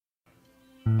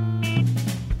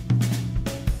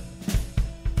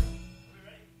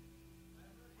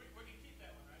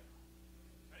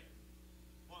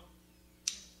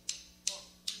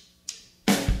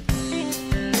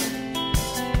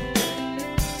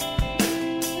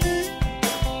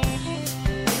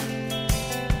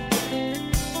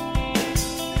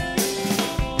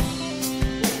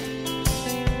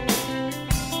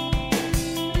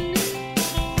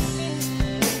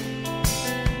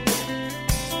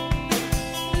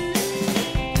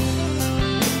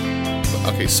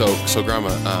Okay, so Grandma,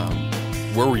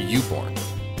 where were you born?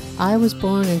 I was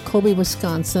born in Colby,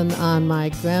 Wisconsin on my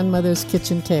grandmother's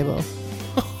kitchen table.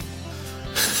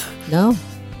 No,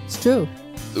 it's true.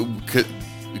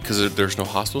 Because there's no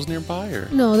hospitals nearby? Or?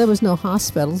 No, there was no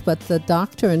hospitals, but the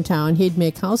doctor in town, he'd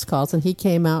make house calls, and he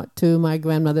came out to my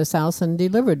grandmother's house and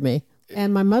delivered me.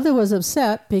 And my mother was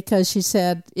upset because she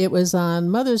said it was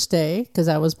on Mother's Day, because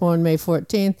I was born May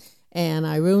 14th, and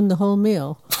I ruined the whole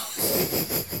meal.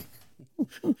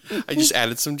 I just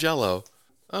added some Jell-O.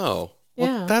 Oh.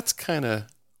 Well, Yeah. that's kind of...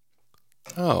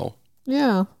 Oh.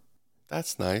 Yeah.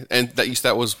 That's nice. And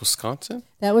that was Wisconsin?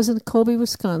 That was in Colby,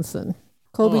 Wisconsin.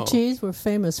 Colby cheese, we're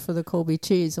famous for the Colby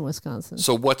cheese in Wisconsin.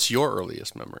 So what's your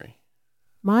earliest memory?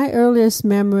 My earliest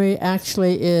memory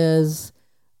actually is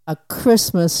a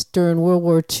Christmas during World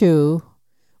War II.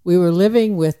 We were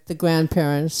living with the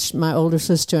grandparents, my older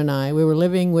sister and I. We were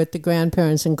living with the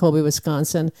grandparents in Colby,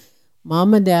 Wisconsin.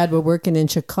 Mom and Dad were working in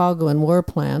Chicago in war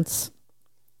plants.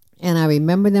 And I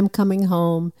remember them coming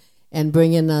home and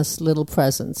bringing us little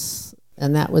presents.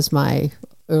 And that was my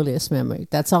earliest memory.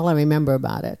 That's all I remember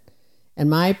about it.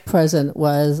 And my present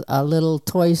was a little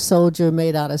toy soldier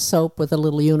made out of soap with a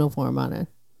little uniform on it.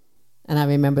 And I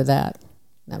remember that.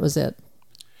 That was it.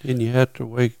 Didn't you have to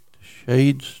wait the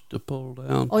shades to pull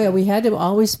down? Oh, yeah, we had to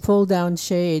always pull down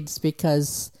shades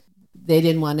because they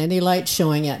didn't want any light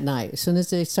showing at night. As soon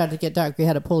as it started to get dark, we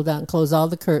had to pull down and close all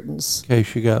the curtains. In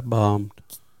case you got bombed.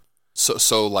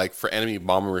 So like for enemy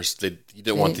bombers, you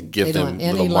didn't want to give them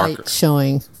any little light markers.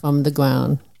 showing from the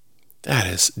ground. That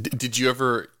is... Did you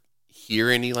ever hear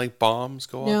any like bombs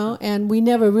go off? No, and we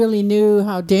never really knew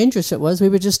how dangerous it was. We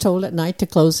were just told at night to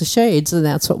close the shades, and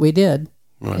that's what we did.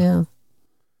 Right. Yeah.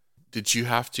 Did you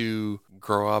have to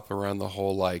grow up around the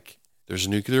whole like, there's a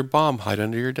nuclear bomb, hide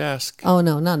under your desk? Oh,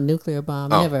 no, not a nuclear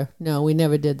bomb. Oh. Never. No, we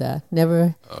never did that.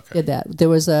 Never did that. There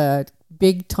was a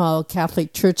big, tall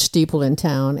Catholic church steeple in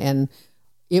town, and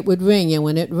it would ring, and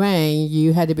when it rang,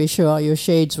 you had to be sure all your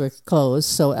shades were closed,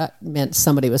 so that meant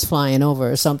somebody was flying over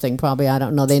or something, probably. I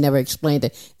don't know. They never explained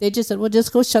it. They just said, well,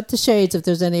 just go shut the shades if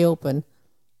there's any open.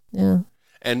 Yeah.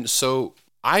 And so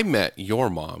I met your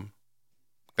mom.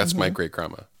 That's my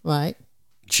great-grandma. Right.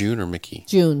 June or Mickey?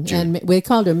 June. And we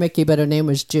called her Mickey, but her name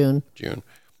was June. June.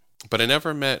 But I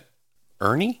never met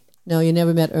Ernie? No, you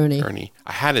never met Ernie. Ernie.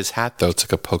 I had his hat, though. It's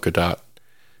like a polka dot.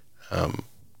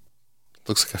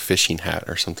 Looks like a fishing hat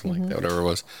or something like that, whatever it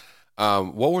was.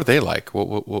 What were they like?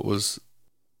 What was...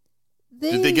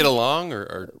 Did they get along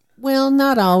or? Well,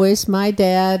 not always. My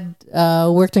dad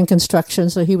worked in construction,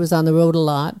 so he was on the road a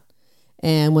lot.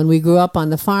 And when we grew up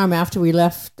on the farm, after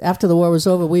the war was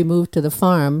over, we moved to the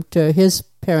farm, to his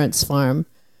parents' farm.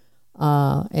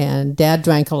 And Dad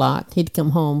drank a lot. He'd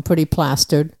come home pretty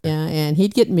plastered. Yeah, and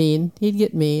he'd get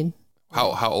mean.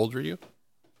 How old were you?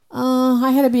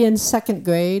 I had to be in second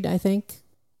grade, I think.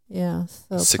 Yeah.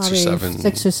 So 6 or 7.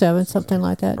 6 or 7, something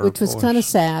like that, which was kind of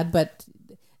sad. But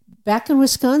back in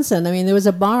Wisconsin, I mean, there was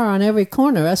a bar on every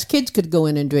corner. Us kids could go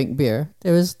in and drink beer.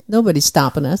 There was nobody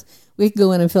stopping us. We could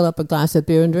go in and fill up a glass of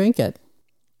beer and drink it.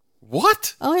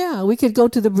 What? Oh, yeah. We could go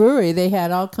to the brewery. They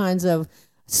had all kinds of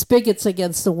spigots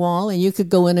against the wall, and you could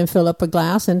go in and fill up a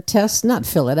glass and test, not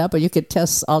fill it up, but you could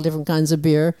test all different kinds of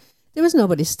beer. There was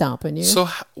nobody stopping you. So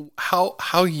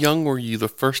how young were you the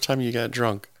first time you got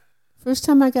drunk? First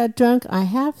time I got drunk,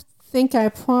 think I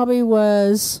probably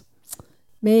was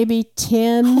maybe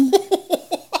 10.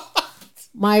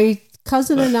 My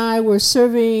cousin and I were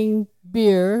serving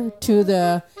beer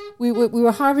to we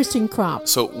were harvesting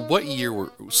crops. So what year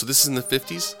so this is in the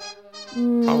 50s?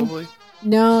 Probably?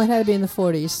 No, it had to be in the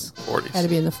 40s. 40s. Had to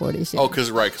be in the 40s, yeah. Oh,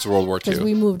 because World War II. Because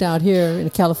we moved out here in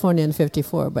California in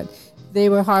 54, but they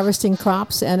were harvesting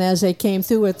crops, and as they came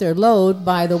through with their load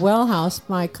by the well house,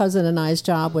 my cousin and I's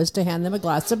job was to hand them a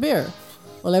glass of beer.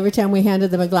 Well, every time we handed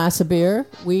them a glass of beer,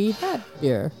 we had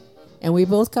beer, and we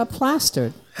both got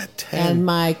plastered. At 10. And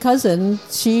my cousin,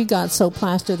 she got so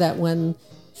plastered that when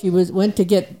she went to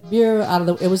get beer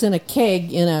it was in a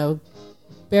keg in a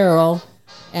barrel,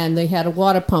 and they had a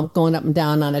water pump going up and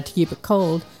down on it to keep it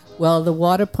cold. Well, the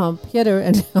water pump hit her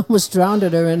and almost drowned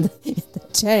her in the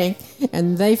tank,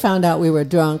 and they found out we were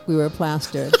drunk, we were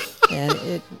plastered.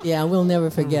 And we'll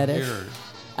never forget it.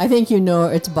 I think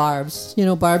it's Barb's. You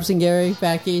know Barb's and Gary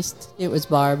back east? It was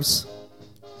Barb's.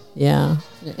 Yeah.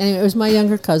 Anyway, it was my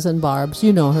younger cousin, Barb's.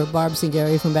 You know her, Barb's and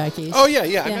Gary from back east. Oh, yeah,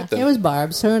 I met them. It was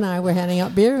Barb's. Her and I were handing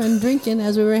out beer and drinking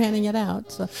as we were handing it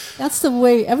out. So that's the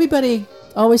way everybody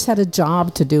always had a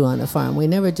job to do on the farm. We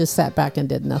never just sat back and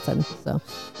did nothing. So,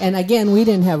 and again, we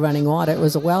didn't have running water. It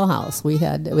was a well house. We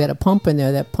had a pump in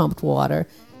there that pumped water,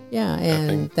 Yeah,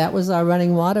 and that was our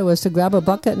running water, was to grab a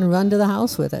bucket and run to the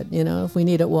house with it, if we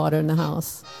needed water in the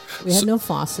house. We had no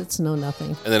faucets, no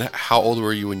nothing. And then how old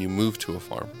were you when you moved to a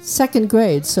farm? 2nd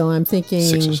grade, so I'm thinking...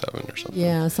 6 or 7 or something.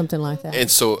 Yeah, something like that.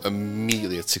 And so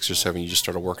immediately at 6 or 7, you just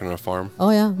started working on a farm?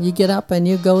 Oh, yeah. You get up and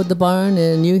you go to the barn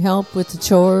and you help with the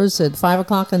chores at 5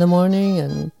 o'clock in the morning.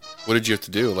 And what did you have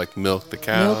to do? Like milk the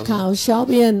cows? Milk cows.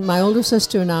 Shelby and my older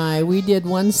sister and I, we did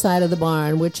one side of the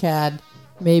barn, which had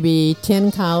maybe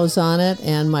 10 cows on it,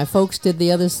 and my folks did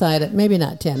the other side, maybe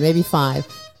not 10, maybe 5.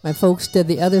 My folks did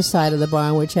the other side of the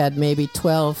barn, which had maybe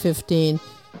 12, 15,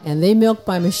 and they milked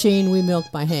by machine, we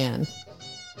milked by hand.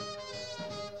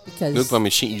 Because milk by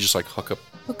machine, you just like hook up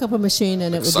a machine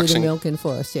and like it would suction? do the milking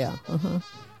for us, yeah.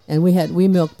 And we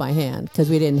milked by hand because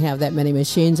we didn't have that many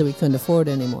machines and we couldn't afford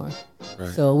anymore. Right.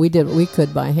 So we did what we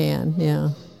could by hand, yeah.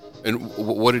 And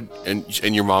what did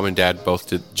and your mom and dad both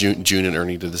did? June and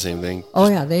Ernie did the same thing. Oh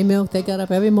yeah, they milked. They got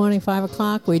up every morning 5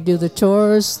 o'clock. We'd do the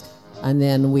chores, and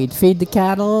then we'd feed the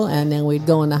cattle, and then we'd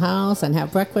go in the house and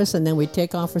have breakfast, and then we'd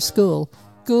take off for school.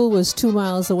 School was 2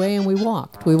 miles away, and we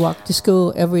walked. We walked to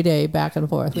school every day, back and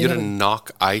forth. You had to knock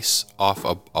ice off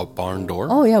a barn door?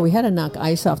 Oh yeah, we had to knock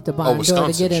ice off the barn door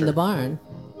to get in sure. the barn.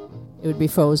 It would be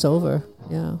froze over.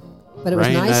 Yeah. But it was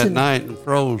Rained nice that night and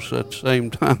froze at the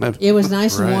same time. It was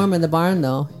nice and warm in the barn,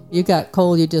 though. You got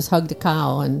cold, you just hugged a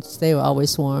cow, and they were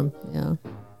always warm. Yeah.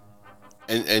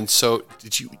 And so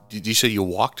did you say you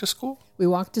walked to school? We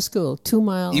walked to school 2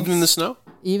 miles. Even in the snow?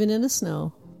 Even in the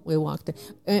snow, we walked.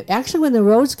 Actually, when the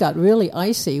roads got really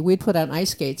icy, we'd put on ice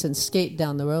skates and skate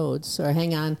down the roads or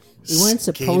hang on. We weren't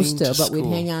supposed to, but we'd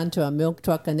hang on to a milk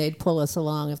truck and they'd pull us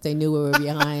along if they knew we were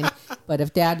behind. But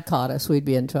if Dad caught us, we'd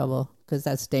be in trouble. Because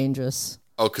that's dangerous.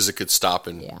 Oh, because it could stop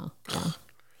and... Yeah.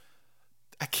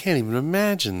 I can't even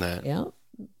imagine that. Yeah.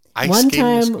 One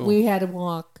time we had to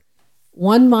walk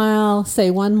 1 mile, say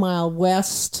 1 mile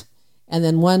west, and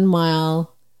then 1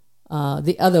 mile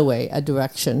the other way, a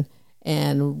direction.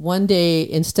 And one day,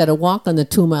 instead of walking the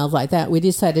 2 miles like that, we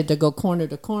decided to go corner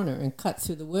to corner and cut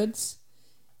through the woods.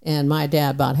 And my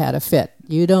dad about had a fit.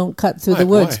 You don't cut through the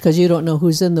woods because you don't know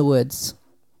who's in the woods.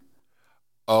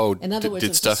 Oh,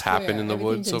 did stuff happen in the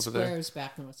woods over there? Squares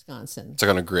back in Wisconsin. It's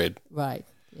like on a grid. Right,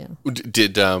 yeah.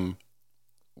 Did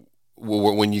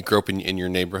when you grew up in your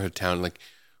neighborhood town, like,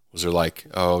 was there like,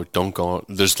 oh, don't go,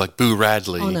 there's like Boo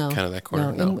Radley, kind of that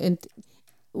corner? No. And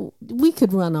we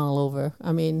could run all over.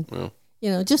 I mean,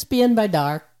 just be in by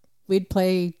dark. We'd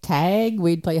play tag,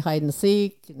 we'd play hide and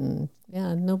seek, and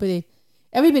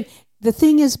everybody. The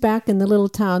thing is, back in the little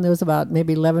town, there was about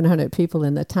maybe 1,100 people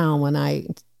in the town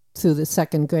through the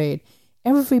 2nd grade.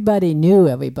 Everybody knew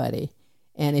everybody.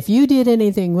 And if you did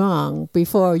anything wrong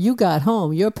before you got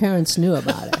home, your parents knew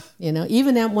about it.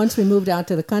 Even once we moved out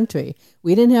to the country,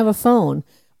 we didn't have a phone.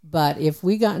 But if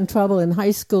we got in trouble in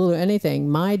high school or anything,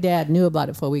 my dad knew about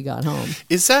it before we got home.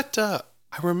 Is that, I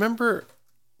remember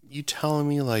you telling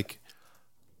me like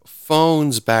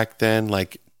phones back then,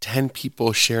 like 10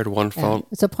 people shared one phone. Yeah,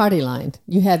 it's a party line.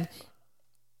 You had...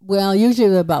 Well,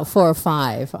 usually about 4 or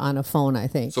 5 on a phone, I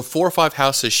think. So 4 or 5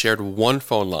 houses shared one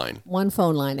phone line. One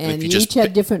phone line. And each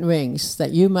had different rings. That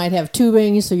you might have 2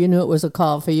 rings, so you knew it was a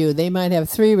call for you. They might have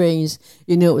 3 rings,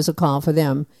 you knew it was a call for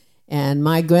them. And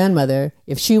my grandmother,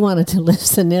 if she wanted to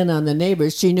listen in on the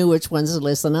neighbors, she knew which ones to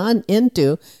listen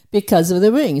into because of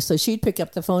the rings. So she'd pick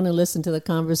up the phone and listen to the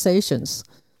conversations.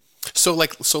 So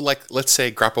let's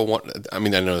say Grandpa I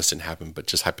know this didn't happen, but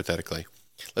just hypothetically.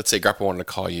 Let's say Grandpa wanted to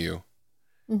call you.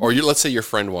 Mm-hmm. Or let's say your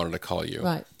friend wanted to call you.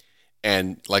 Right.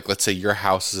 And let's say your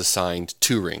house is assigned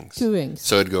 2 rings. 2 rings.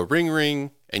 So it'd go ring,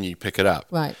 ring, and you pick it up.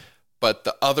 Right. But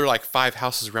the other 5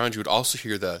 houses around you would also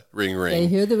hear the ring, ring. They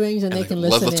hear the rings and they can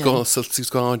listen in. Let's see what's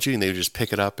going on, Judy. And they would just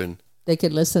pick it up and... They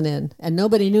could listen in. And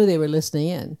nobody knew they were listening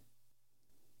in.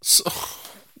 So,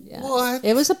 yeah. What?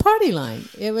 It was a party line.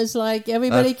 It was like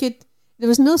everybody could... There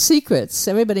was no secrets.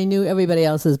 Everybody knew everybody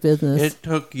else's business. It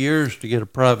took years to get a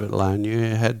private line. You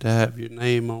had to have your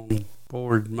name on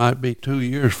board. It might be 2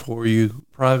 years before your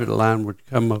private line would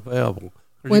come available.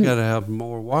 You got to have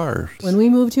more wires. When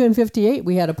we moved here in 58,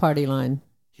 we had a party line.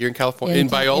 Here in California? In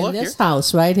Biola? In this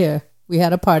house right here. We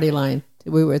had a party line.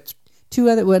 We were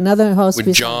another house.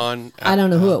 With John? I don't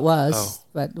know who it was,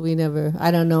 but we never, I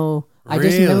don't know. I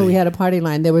just remember we had a party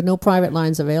line. There were no private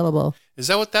lines available. Is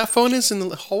that what that phone is in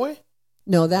the hallway?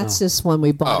 No, that's just one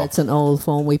we bought. It's an old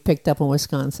phone we picked up in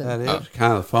Wisconsin. That is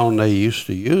kind of the phone they used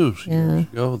to use years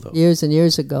ago, though. Years and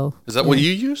years ago. Is that what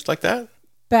you used, like that?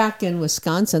 Back in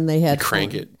Wisconsin, they had... You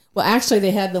crank it. Well, actually, they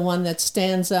had the one that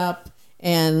stands up,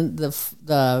 and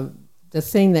the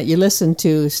thing that you listen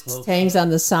to hangs on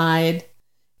the side,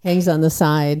 hangs on the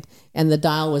side, and the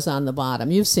dial was on the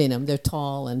bottom. You've seen them; they're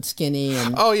tall and skinny,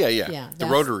 and Oh yeah. The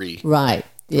rotary. Right?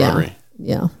 Yeah, Rotary.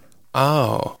 yeah.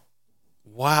 Oh,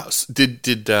 wow.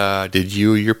 Did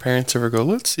you or your parents ever go?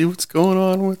 Let's see what's going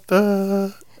on with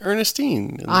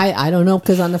Ernestine. I don't know,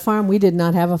 because on the farm we did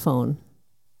not have a phone.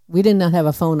 We did not have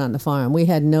a phone on the farm. We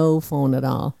had no phone at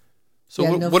all. So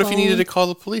what if you needed to call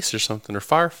the police or something, or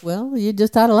fire? Well, you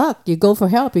just out of luck. You go for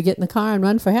help. You get in the car and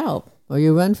run for help, or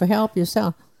you run for help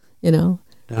yourself.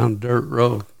 Down dirt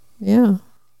road. Yeah,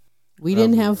 we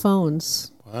didn't have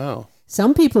phones. Wow.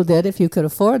 Some people did if you could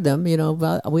afford them.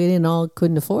 But we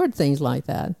couldn't afford things like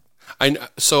that.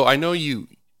 I know you're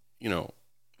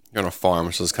on a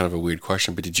farm, so it's kind of a weird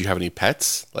question. But did you have any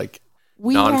pets, like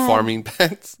non-farming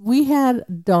pets? We had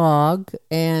a dog,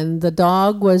 and the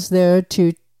dog was there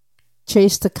to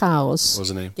chase the cows. What was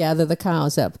the name? Gather the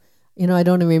cows up. I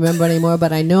don't even remember anymore,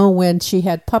 but I know when she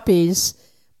had puppies,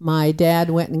 my dad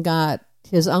went and got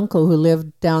his uncle who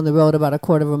lived down the road about a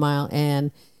quarter of a mile,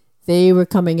 and they were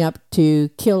coming up to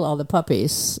kill all the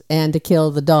puppies and to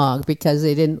kill the dog because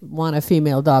they didn't want a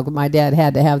female dog. But my dad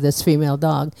had to have this female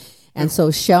dog. And so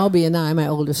Shelby and I, my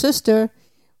older sister,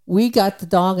 we got the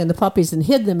dog and the puppies and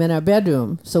hid them in our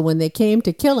bedroom. So when they came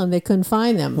to kill them, they couldn't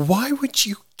find them. Why would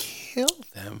you kill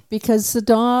them? Because the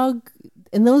dog,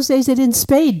 in those days, they didn't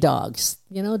spade dogs.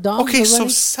 Dogs. Okay, so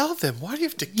sell them. Why do you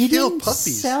have to kill puppies?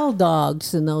 You didn't sell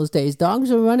dogs in those days. Dogs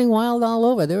were running wild all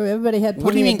over. Everybody had plenty of dogs.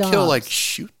 What do you mean kill? Like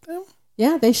shoot them?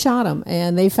 Yeah, they shot them,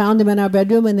 and they found them in our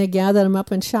bedroom, and they gathered them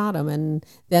up and shot them, and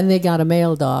then they got a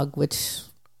male dog, which,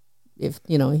 if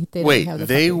they didn't have the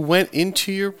they puppy. went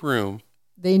into your room.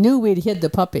 They knew we'd hid the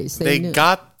puppies. They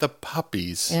got the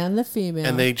puppies and the female,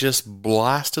 and they just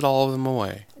blasted all of them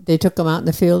away. They took them out in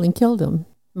the field and killed them.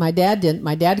 My dad didn't.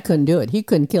 My dad couldn't do it. He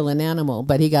couldn't kill an animal,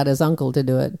 but he got his uncle to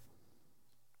do it.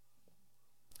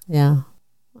 Yeah,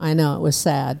 I know, it was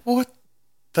sad. What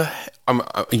the heck?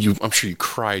 I'm sure you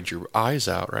cried your eyes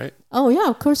out, right? Oh, yeah,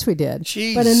 of course we did.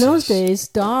 Jesus. But in those days,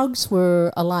 dogs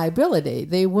were a liability.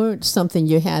 They weren't something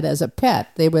you had as a pet.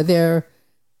 They were there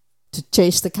to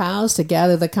chase the cows, to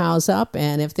gather the cows up,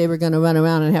 and if they were going to run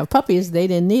around and have puppies, they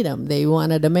didn't need them. They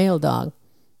wanted a male dog.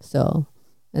 And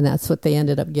that's what they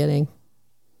ended up getting.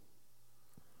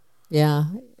 Yeah.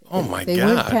 Oh, my God. They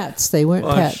weren't pets. They weren't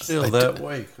pets. It's still that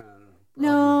way, kind of.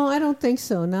 No, I don't think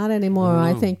so. Not anymore.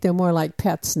 I think they're more like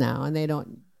pets now, and they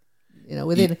don't,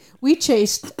 we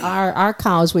chased our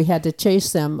cows. We had to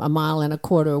chase them 1.25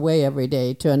 miles away every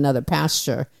day to another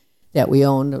pasture that we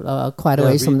owned quite a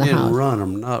ways from the house. You didn't run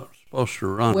them, not supposed to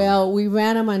run them. Well, we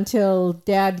ran them until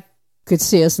Dad could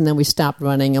see us, and then we stopped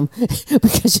running them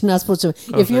because you're not supposed to.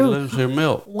 If you lose their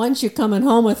milk. Once you're coming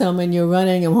home with them and you're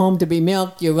running them home to be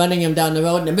milked, you're running them down the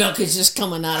road, and the milk is just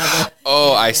coming out of the.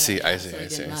 Oh, I see.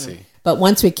 But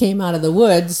once we came out of the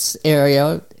woods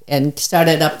area and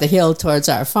started up the hill towards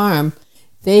our farm,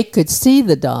 they could see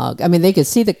the dog. I mean, they could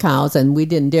see the cows, and we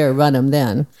didn't dare run them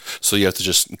then. So you have to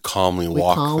just calmly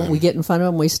walk them. We get in front of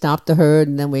them, we stop the herd,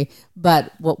 and then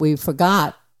But what we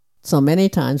forgot so many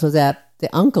times was that the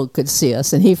uncle could see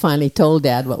us, and he finally told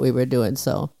Dad what we were doing.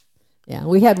 So, yeah,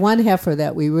 we had one heifer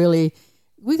that we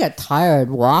got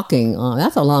tired walking.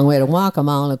 That's a long way to walk, 1.25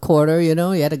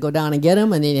 miles. You had to go down and get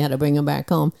them, and then you had to bring them back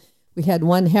home. We had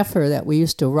one heifer that we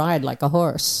used to ride like a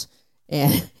horse,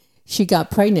 and she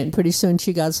got pregnant. And pretty soon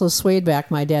she got so swayed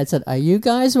back. My dad said, "Are you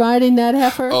guys riding that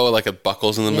heifer?" Oh, like it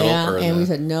buckles in the middle? Yeah, and we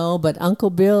said no, but Uncle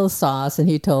Bill saw us, and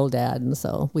he told Dad, and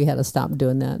so we had to stop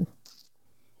doing that.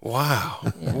 Wow.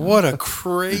 Yeah. What a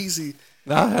crazy...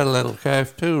 I had a little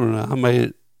calf too, and I made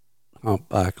it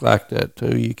humpback like that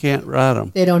too. You can't ride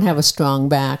them. They don't have a strong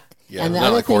back. Yeah, and the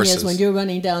other thing is, when you're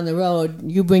running down the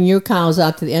road, you bring your cows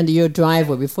out to the end of your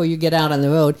driveway before you get out on the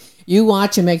road. You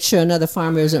watch and make sure another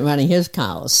farmer isn't running his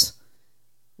cows.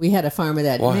 We had a farmer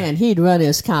that, man, he'd run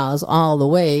his cows all the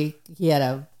way. He had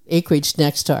a acreage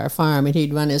next to our farm, and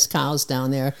he'd run his cows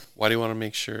down there. Why do you want to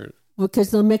make sure?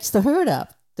 Because they'll mix the herd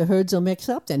up. The herds will mix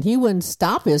up. Then he wouldn't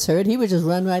stop his herd. He would just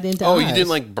run right into ours. Oh, you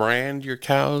didn't brand your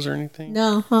cows or anything?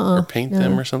 No, or paint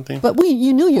them or something? But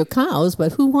you knew your cows,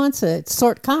 but who wants to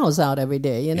sort cows out every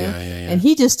day, Yeah. And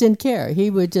he just didn't care. He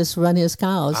would just run his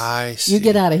cows. I see. You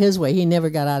get out of his way. He never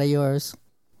got out of yours.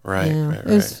 Right,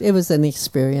 right. It was an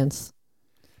experience.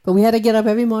 But we had to get up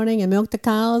every morning and milk the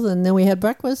cows, and then we had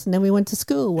breakfast, and then we went to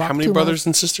school. How many brothers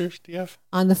and sisters do you have?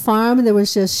 On the farm, there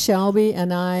was just Shelby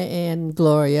and I and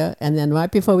Gloria, and then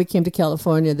right before we came to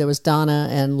California, there was Donna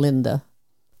and Linda.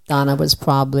 Donna was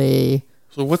probably...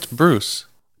 So what's Bruce?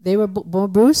 They were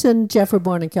Bruce and Jeff were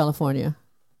born in California.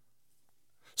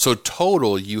 So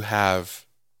total, you have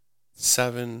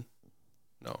 7...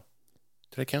 No.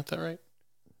 Did I count that right?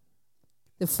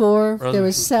 The four, Brothers there were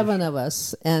and 7 of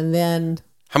us. And then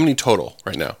How many total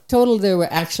right now? total there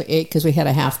were actually 8 because we had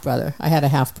a half brother. I had a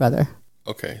half brother.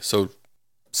 Okay, so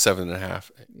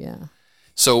 7.5. Yeah.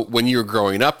 So when you were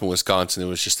growing up in Wisconsin, it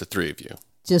was just the 3 of you.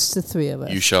 Just the 3 of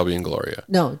us. You, Shelby, and Gloria.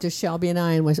 No, just Shelby and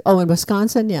I. In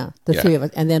Wisconsin, yeah, the Yeah. 3 of us.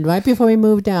 And then right before we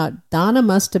moved out, Donna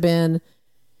must have been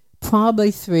probably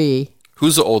 3.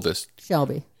 Who's the oldest?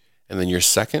 Shelby. And then you're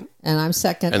second? And I'm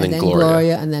second. And And, then then Gloria.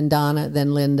 Gloria. And then Donna.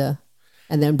 Then Linda.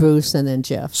 And then Bruce. And then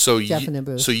Jeff. So Jeff you, and then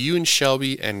Bruce. So you and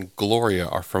Shelby and Gloria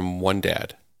are from one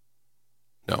dad?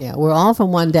 No. Yeah, we're all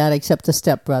from one dad except the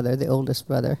stepbrother, the oldest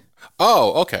brother.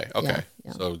 Oh, okay. Yeah.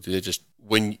 So they just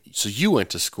so you went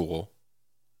to school,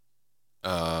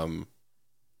 and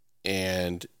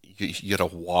you had to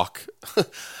walk. What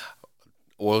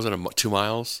was it? 2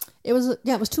 miles? It was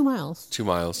 2 miles. 2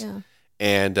 miles. Yeah.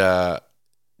 And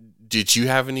did you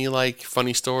have any like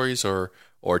funny stories or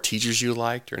teachers you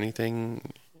liked or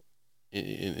anything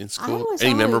in school?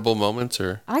 Any memorable moments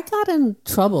or? I got in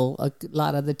trouble a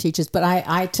lot of the teachers, but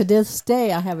I to this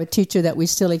day I have a teacher that we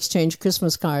still exchange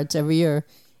Christmas cards every year.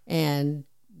 And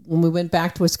when we went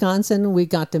back to Wisconsin, we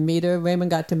got to meet her.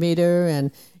 Raymond got to meet her,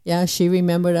 and yeah, she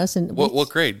remembered us. And What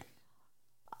grade?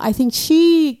 I think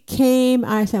she came.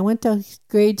 I went to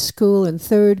grade school in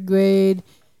 3rd grade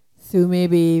through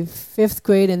maybe 5th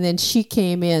grade, and then she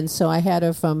came in. So I had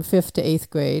her from 5th to 8th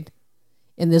grade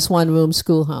in this one-room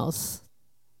schoolhouse.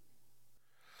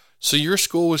 So your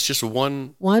school was just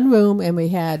one room, and we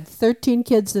had 13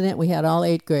 kids in it. We had all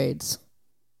 8 grades.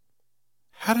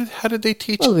 How did they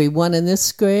teach? Well, we one in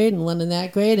this grade and one in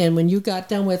that grade, and when you got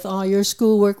done with all your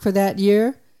schoolwork for that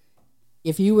year,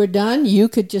 if you were done, you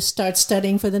could just start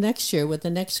studying for the next year with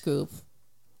the next group,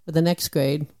 with the next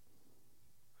grade.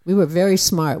 We were very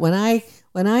smart. When I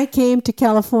came to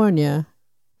California,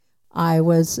 I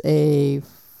was a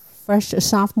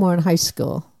sophomore in high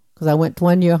school because I went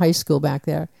 1 year high school back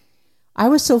there. I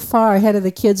was so far ahead of the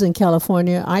kids in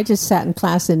California, I just sat in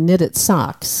class and knitted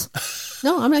socks.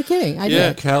 No, I'm not kidding. I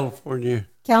did. California.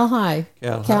 Cal High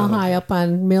up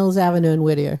on Mills Avenue in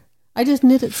Whittier. I just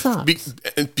knitted socks.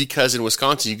 Because in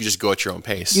Wisconsin, you could just go at your own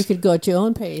pace. You could go at your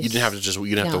own pace. You didn't have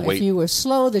to wait. If you were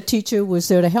slow, the teacher was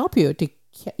there to help you, to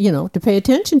pay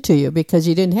attention to you because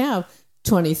you didn't have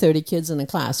 20, 30 kids in a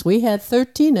class. We had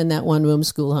 13 in that one-room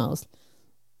schoolhouse.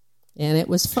 And it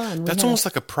was fun. That's almost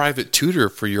like a private tutor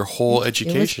for your whole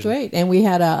education. It was great. And we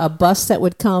had a bus that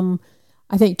would come,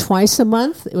 I think, twice a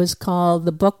month. It was called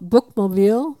the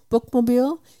Bookmobile.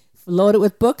 Loaded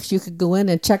with books. You could go in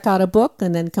and check out a book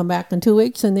and then come back in 2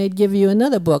 weeks and they'd give you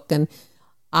another book. And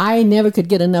I never could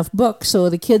get enough books. So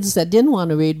the kids that didn't want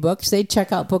to read books, they'd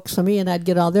check out books for me and I'd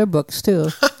get all their books too.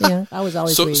 Yeah, I was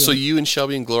always reading. So you and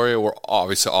Shelby and Gloria were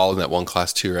obviously all in that one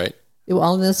class too, right? They were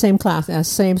all in the same class, in the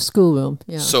same schoolroom.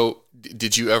 Yeah. So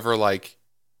did you ever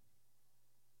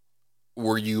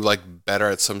were you better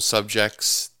at some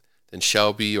subjects than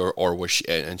Shelby or was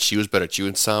she was better at you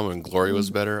in some and Gloria was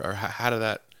better? Or how did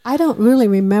that? I don't really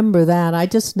remember that. I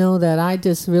just know that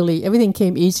everything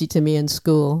came easy to me in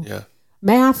school. Yeah.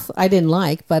 Math I didn't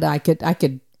like, but I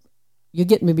could you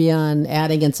get me beyond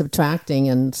adding and subtracting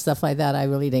and stuff like that. I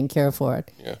really didn't care for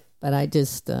it. Yeah. But I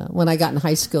just, when I got in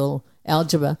high school,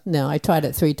 algebra, no, I tried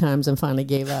it 3 times and finally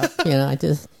gave up.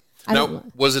 Now,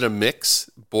 was it a mix,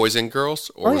 boys and girls,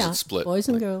 or was it split? Boys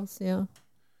and girls, yeah.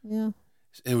 Yeah.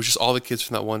 It was just all the kids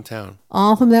from that one town.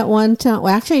 All from that one town.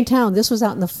 Well, actually in town, this was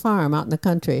out in the farm, out in the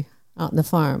country, out in the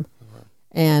farm. Uh-huh.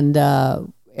 And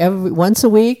once a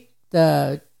week,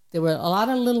 there were a lot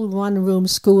of little one-room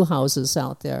schoolhouses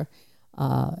out there.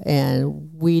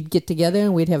 And we'd get together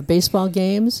and we'd have baseball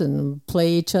games and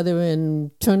play each other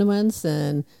in tournaments,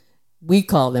 and we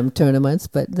call them tournaments,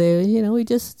 but we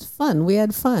just fun. We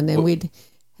had fun, and we'd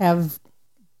have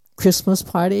Christmas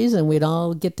parties, and we'd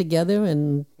all get together.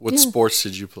 And what sports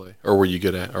did you play, or were you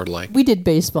good at, or like? We did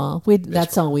baseball.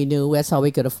 That's all we knew. That's all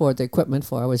we could afford the equipment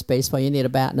for was baseball. You need a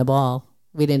bat and a ball.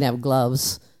 We didn't have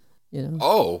gloves.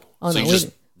 So no, you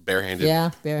just barehanded.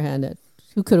 Yeah, barehanded.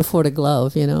 Who could afford a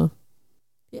glove? It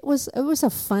was a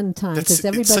fun time because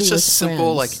everybody was such a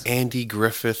simple, friends. Andy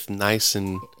Griffith, nice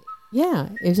and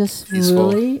it just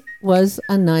peaceful. Really was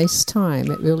a nice time.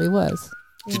 It really was.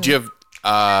 Yeah. Did you have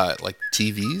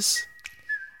TVs?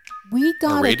 We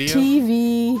got a radio?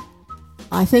 TV.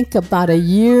 I think about a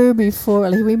year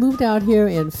before we moved out here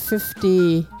in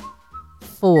 '54.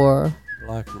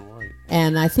 Black and white.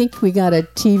 And I think we got a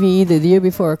TV either the year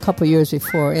before or a couple years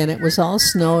before, and it was all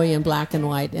snowy and black and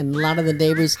white. And a lot of the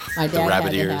neighbors, my dad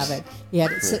had to have it. He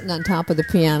had it sitting on top of the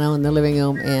piano in the living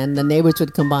room, and the neighbors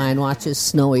would come by and watch his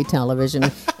snowy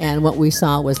television. And what we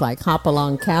saw was like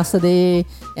Hopalong Cassidy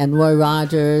and Roy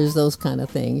Rogers, those kind of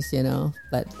things, you know.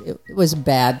 But it was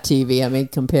bad TV. I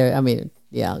mean,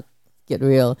 get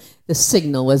real. The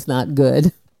signal was not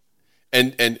good.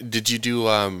 And did you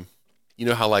do you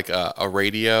know how like a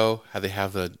radio, how they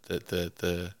have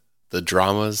the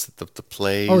dramas, the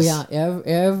plays? Oh yeah,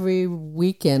 every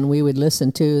weekend we would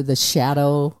listen to The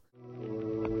Shadow.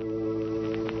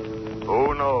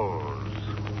 Who knows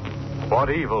what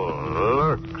evil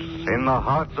lurks in the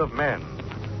hearts of men?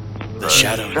 The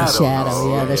Shadow. The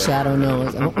Shadow, The Shadow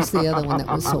knows. And what was the other one that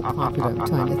was so popular? I'm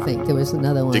trying to think. There was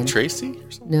another one. Dick Tracy or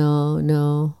something?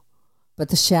 No. But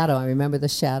The Shadow, I remember The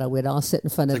Shadow. We'd all sit in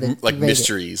front of the like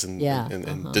mysteries and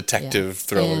detective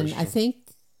thrillers. And I think,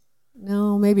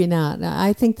 no, maybe not.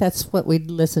 I think that's what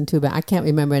we'd listen to, but I can't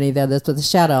remember any of the others. But The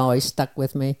Shadow always stuck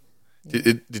with me.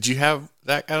 Did you have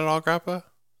that at all, Grandpa?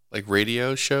 Like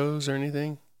radio shows or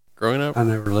anything growing up? I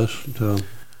never listened to them.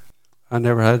 I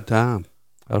never had time.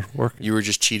 I was working. You were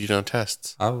just cheating on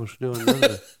tests. I was doing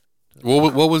other.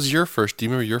 What was your first? Do you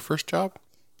remember your first job?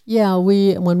 Yeah,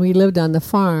 when we lived on the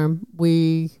farm,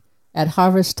 at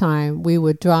harvest time, we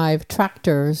would drive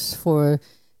tractors for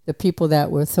the people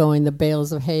that were throwing the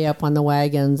bales of hay up on the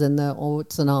wagons and the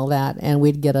oats and all that, and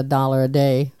we'd get $1 a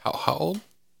day. How old?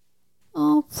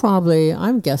 Oh, probably,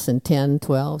 I'm guessing 10,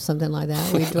 12, something like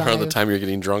that. We'd drive. Around the time you're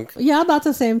getting drunk? Yeah, about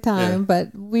the same time. Yeah.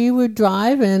 But we would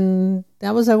drive, and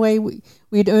that was our way.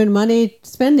 We'd earn money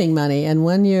spending money. And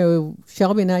one year,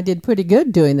 Shelby and I did pretty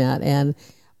good doing that.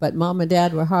 But Mom and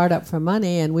Dad were hard up for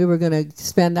money, and we were going to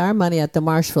spend our money at the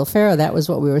Marshville Fair. That was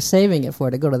what we were saving it for,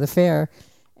 to go to the fair.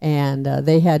 And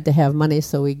they had to have money,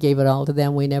 so we gave it all to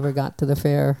them. We never got to the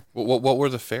fair. What were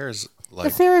the fairs like?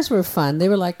 The fairs were fun. They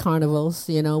were like carnivals,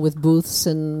 you know, with booths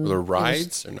and... Were there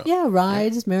rides or no? Yeah,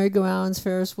 rides, merry-go-rounds,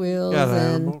 Ferris wheels. Yeah,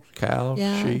 animals, cows,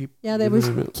 sheep. Yeah,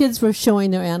 kids were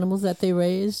showing their animals that they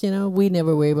raised, you know. We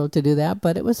never were able to do that,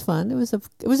 but it was fun. It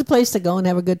was a place to go and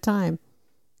have a good time.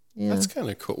 Yeah. That's kind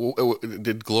of cool.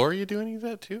 Did Gloria do any of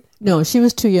that too? No, she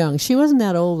was too young. She wasn't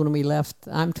that old when we left.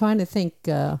 I'm trying to think.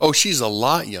 She's a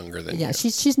lot younger than you. Yeah,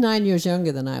 she's 9 years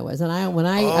younger than I was, and I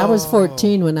was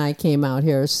 14 when I came out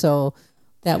here, so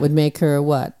that would make her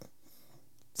what,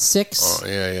 6? Oh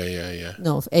yeah.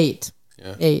 No, 8.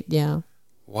 Yeah. 8. Yeah.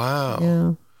 Wow.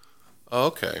 Yeah. Oh,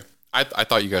 okay. I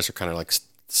thought you guys were kind of like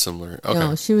similar. Okay.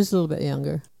 No, she was a little bit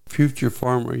younger. Future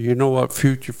Farmer. You know what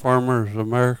Future Farmers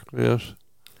America is?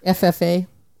 FFA?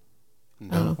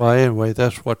 No. Well, anyway,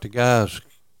 that's what the guys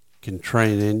can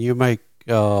train in. You make,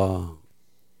 you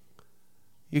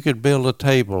could build a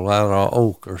table out of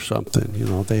oak or something. You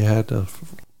know, they had the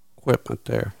equipment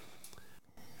there.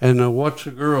 And what's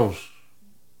the girls?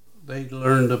 They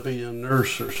learn to be a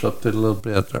nurse or something a little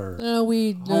bit. Or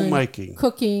we homemaking.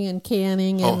 Cooking and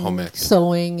canning and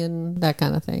sewing and that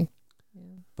kind of thing. Yeah.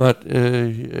 But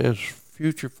as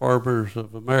Future Farmers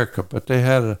of America, but they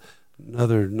had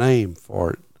another name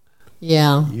for it.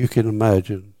 Yeah. You can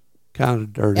imagine. Kind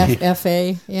of dirty.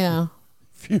 FFA, yeah.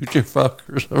 Future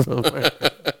Fuckers of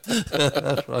America.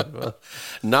 That's what it was.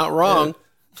 Not wrong.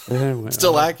 Anyway,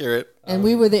 still accurate. And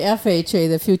we were the FHA,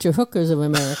 the Future Hookers of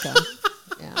America.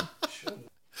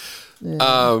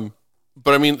 Yeah.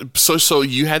 But I mean, so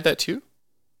you had that too?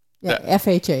 Yeah,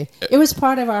 FHA. It was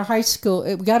part of our high school.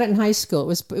 We got it in high school.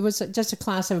 It was just a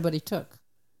class everybody took.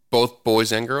 Both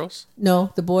boys and girls?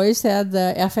 No, the boys had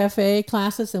the FFA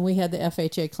classes, and we had the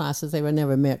FHA classes. They were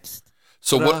never mixed.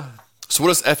 So what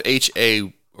does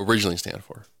FHA originally stand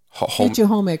for? Future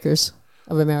Homemakers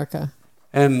of America.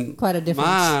 And quite a difference.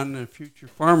 Mine and Future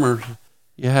Farmers,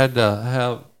 you had to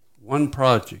have one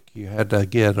project. You had to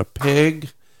get a pig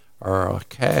or a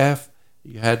calf.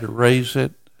 You had to raise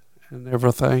it and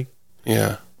everything.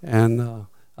 Yeah. And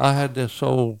I had this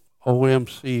old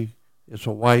OMC. It's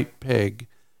a white pig.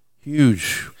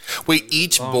 Huge. Wait,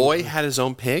 each boy had his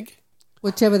own pig?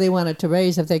 Whichever they wanted to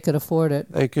raise, if they could afford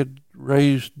it. They could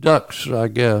raise ducks, I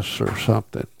guess, or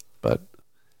something. But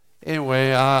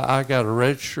anyway, I got a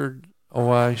registered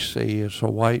OIC. It's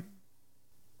a white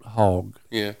hog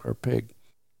or pig.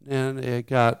 And it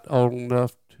got old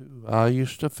enough I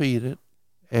used to feed it,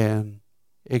 and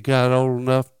it got old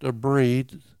enough to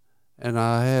breed, and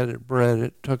I had it bred.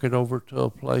 It took it over to a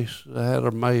place that had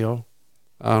a male.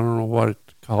 I don't know what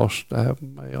it cost to have a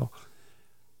male,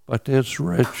 but it's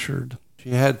registered. She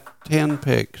had 10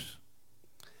 pigs,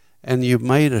 and you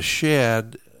made a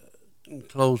shed,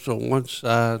 closed on one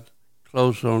side,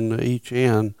 closed on each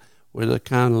end, with a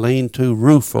kind of lean-to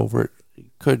roof over it.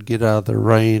 You could get out of the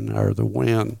rain or the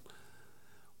wind.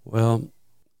 Well,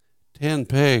 10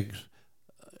 pigs,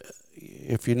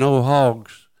 if you know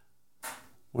hogs,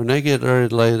 when they get ready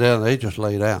to lay down, they just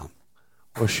lay down.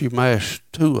 Well, she mashed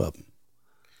 2 of them.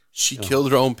 She killed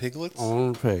her own piglets?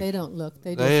 Own pig. They don't look.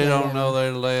 They don't know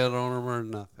they're laying on them or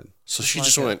nothing. So she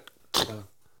just went...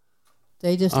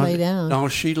 They just lay down. No,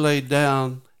 she laid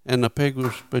down, and the pig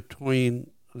was between,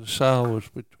 the sow was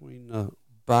between the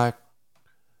back...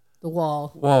 The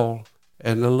wall.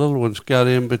 And the little ones got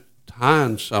in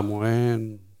behind somewhere,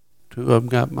 and 2 of them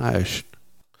got mashed.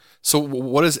 So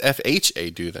what does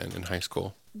FHA do then in high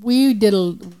school? We did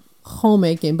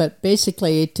homemaking, but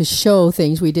basically to show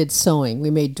things, we did sewing.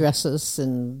 We made dresses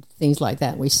and things like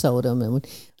that. We sewed them. And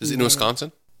Is it in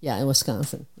Wisconsin? Yeah, in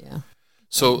Wisconsin, yeah.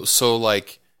 So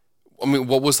like, I mean,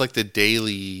 what was like the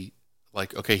daily,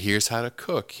 like, okay, here's how to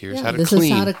cook, here's how to this clean.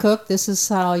 This is how to cook, this is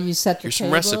how you set the Here's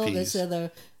table. some recipes. These are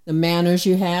the manners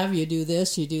you have. You do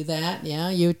this, you do that.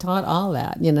 Yeah, you taught all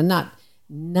that. You know,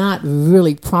 not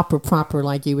really proper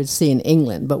like you would see in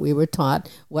England, but we were taught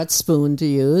what spoon to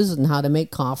use and how to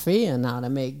make coffee and how to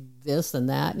make this and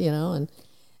that, you know,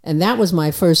 and that was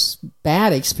my first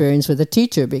bad experience with a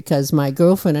teacher, because my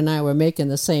girlfriend and I were making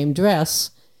the same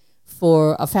dress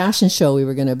for a fashion show we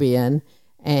were going to be in,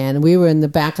 and we were in the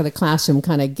back of the classroom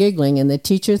kind of giggling, and the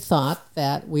teacher thought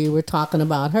that we were talking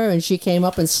about her, and she came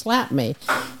up and slapped me.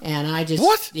 And I just...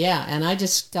 What? Yeah, and I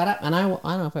just got up, and I don't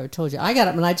know if I ever told you. I got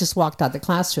up and I just walked out the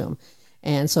classroom.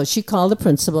 And so she called the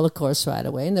principal, of course, right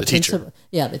away. And the teacher? Principal,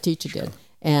 yeah, the teacher did.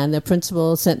 And the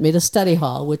principal sent me to study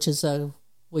hall, which is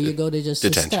where you go to just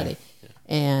to study.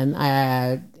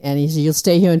 Yeah. And he said, you'll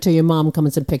stay here until your mom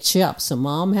comes and picks you up. So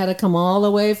mom had to come all the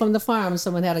way from the farm.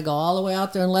 Someone had to go all the way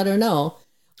out there and let her know.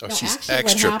 Oh, no, she's actually,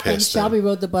 extra what happened, pissed. Shelby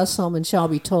rode the bus home, and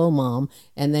Shelby told mom,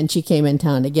 and then she came in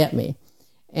town to get me.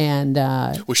 And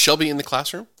was Shelby in the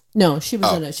classroom? No, she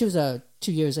was she was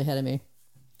 2 years ahead of me.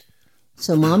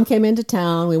 So mom came into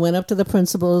town. We went up to the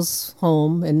principal's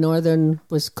home in northern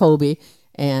was Kobe,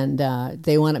 and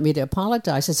they wanted me to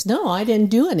apologize. I said, no, I didn't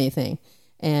do anything.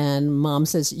 And mom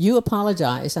says, you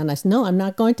apologize. And I said, no, I'm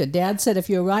not going to. Dad said, if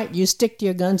you're right, you stick to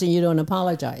your guns and you don't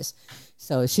apologize.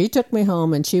 So she took me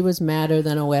home, and she was madder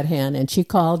than a wet hen. And she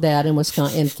called Dad in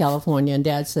California, and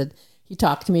Dad said, he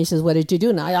talked to me. He says, what did you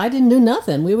do? And I didn't do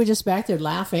nothing. We were just back there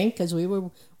laughing because we were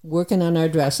working on our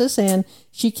dresses. And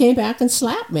she came back and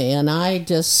slapped me. And I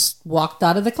just walked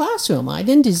out of the classroom. I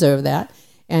didn't deserve that.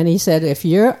 And he said, if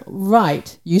you're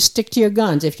right, you stick to your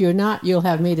guns. If you're not, you'll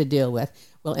have me to deal with.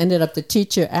 Well, ended up the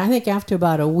teacher, I think after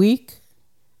about a week,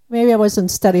 maybe I was in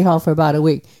study hall for about a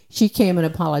week, she came and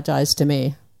apologized to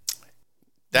me.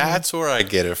 That's where I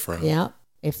get it from. Yeah.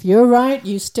 If you're right,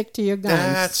 you stick to your guns.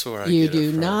 That's where I you get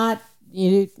it from. Do not.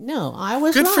 No, I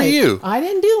was Good right. for you. I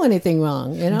didn't do anything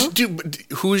wrong, you know.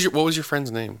 What was your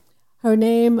friend's name? Her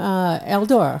name,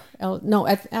 Eldora.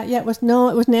 It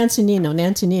was Nancy Nino.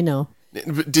 Nancy Nino.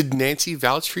 Did Nancy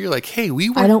vouch for you? Like, hey, we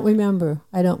were... I don't remember.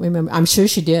 I'm sure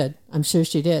she did.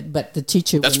 But the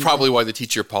teacher... That's probably why the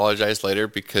teacher apologized later,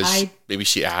 because maybe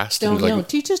she asked. Don't know.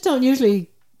 Teachers don't usually...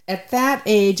 At that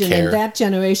age and in that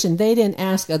generation, they didn't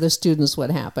ask other students what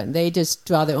happened. They just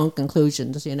draw their own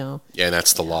conclusions, you know. Yeah, and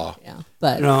that's the law. Yeah,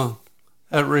 but you know,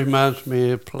 that reminds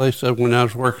me of a place that when I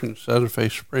was working in Santa Fe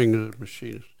Springs as a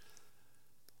machinist.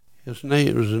 His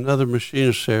name was another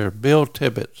machinist there, Bill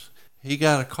Tibbetts. He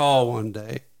got a call one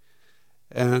day,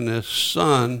 and his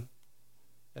son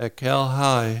at Cal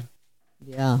High.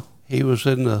 Yeah, he was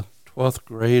in the 12th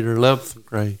grade or 11th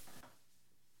grade.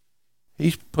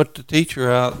 He put the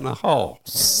teacher out in the hall.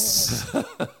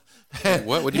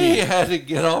 What do you mean? He had to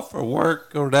get off from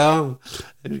work, go down,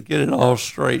 and get it all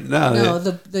straightened out. No,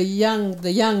 the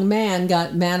young man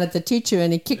got mad at the teacher,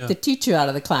 and he kicked the teacher out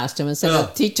of the classroom instead of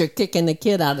the teacher kicking the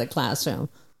kid out of the classroom.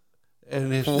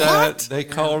 And his dad, they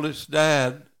called his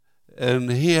dad,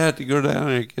 and he had to go down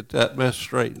and get that mess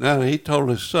straightened out. And he told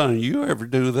his son, you ever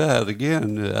do that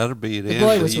again, that'll be the end of you.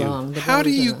 The boy was wrong. How do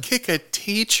you kick a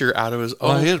teacher out of his own?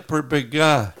 Well, he's a pretty big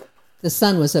guy. The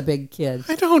son was a big kid.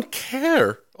 I don't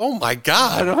care. Oh, my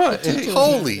God.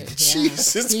 Holy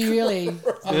Jesus. He really...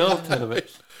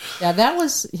 Tibbetts. Yeah, that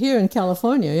was here in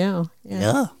California,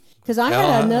 yeah. Because I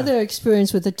had another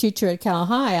experience with a teacher at Cal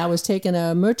High. I was taking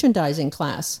a merchandising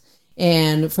class.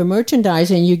 And for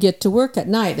merchandising, you get to work at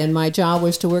night. And my job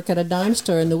was to work at a dime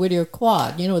store in the Whittier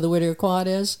Quad. You know what the Whittier Quad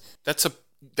is? That's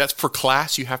for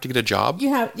class. You have to get a job?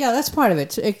 That's part of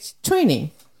it. It's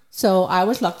training. So I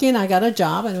was lucky and I got a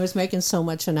job and was making so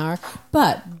much an hour.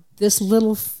 But this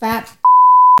little fat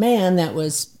man that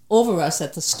was over us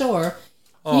at the store.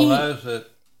 That is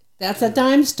it. That's a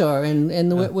dime store in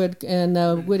the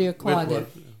Whittier Quad there.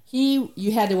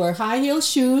 You had to wear high heel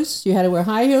shoes. You had to wear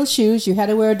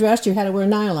a dress. You had to wear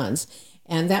nylons,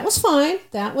 and that was fine.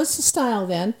 That was the style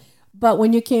then. But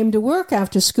when you came to work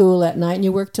after school at night and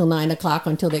you worked till 9 o'clock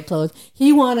until they closed,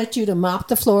 he wanted you to mop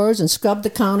the floors and scrub the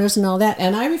counters and all that.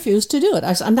 And I refused to do it.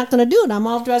 I said, I'm not going to do it. I'm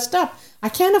all dressed up. I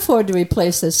can't afford to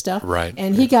replace this stuff. Right.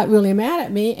 And he got really mad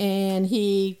at me, and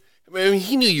he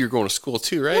knew you were going to school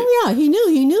too, right? Oh, yeah. He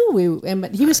knew.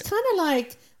 But he was kind of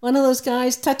like one of those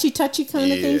guys, touchy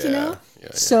kind of things, you know? Yeah.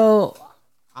 So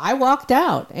I walked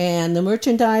out, and the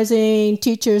merchandising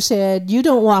teacher said, you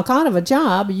don't walk out of a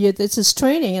job. This is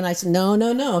training. And I said,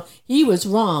 no. He was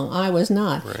wrong. I was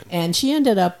not. Right. And she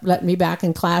ended up letting me back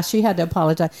in class. She had to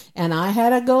apologize. And I had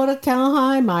to go to Cal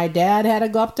High. My dad had to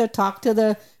go up there, talk to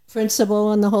the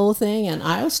principal and the whole thing. And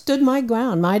I stood my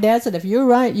ground. My dad said, if you're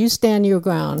right, you stand your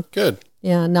ground. Good.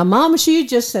 Yeah. Now, Mom, she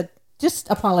just said, just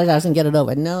apologize and get it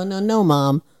over. No,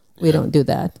 Mom. We don't do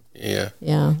that. Yeah.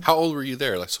 Yeah. How old were you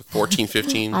there? Like 14,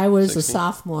 15? I was 16? a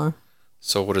sophomore.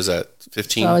 So what is that?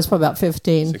 15? So I was probably about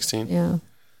 15. 16? Yeah.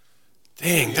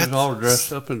 Dang, that's all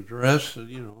dressed up in dress,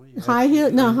 High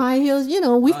heels.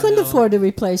 We couldn't afford to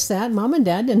replace that. Mom and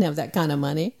Dad didn't have that kind of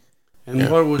money. And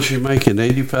what was she making?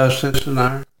 85 cents an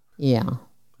hour? Yeah.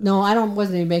 No,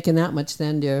 wasn't even making that much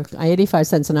then, dear. 85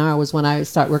 cents an hour was when I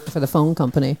started working for the phone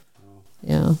company.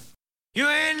 Yeah. You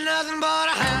ain't nothing but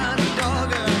a hound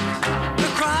dog, you're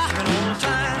crying all the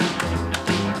time.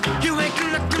 You ain't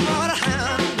nothing but a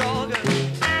hound dog,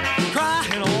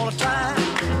 crying all the time.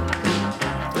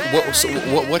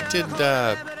 What did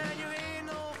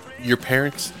your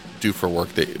parents do for work?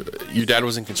 Your dad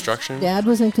was in construction? Dad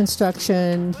was in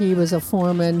construction. He was a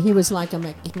foreman. He was like a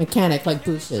mechanic, like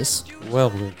Bruce is.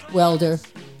 Welder,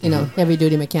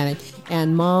 heavy-duty mechanic.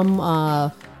 And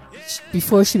Mom...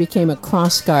 before she became a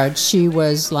cross guard, she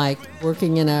was like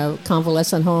working in a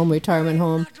convalescent home, retirement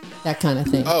home, that kind of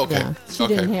thing. Oh, okay. Yeah. She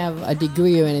didn't have a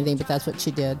degree or anything, but that's what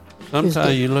she did.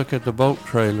 Sometimes you look at the boat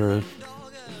trailer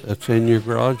that's in your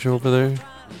garage over there.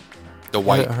 The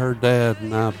white? Her dad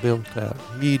and I built that.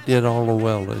 He did all the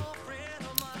welding.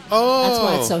 Oh. That's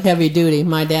why it's so heavy duty.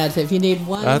 My dad said, if you need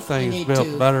one, that thing's built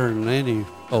two. Better than any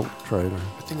boat trailer.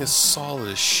 That thing is solid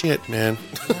as shit, man.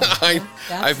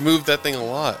 I've moved that thing a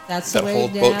lot. That's that the way whole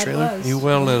Dad boat trailer. was. He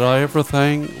welded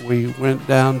everything. We went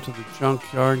down to the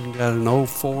junkyard and got an old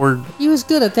Ford. He was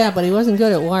good at that, but he wasn't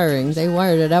good at wiring. They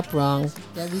wired it up wrong.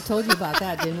 Yeah, we told you about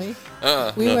that, didn't we?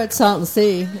 We were at Salton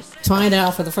Sea trying it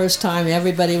out for the first time.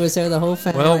 Everybody was there, the whole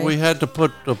family. Well, we had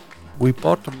to we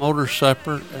bought the motor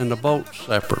separate and the boat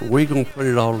separate. We're going to put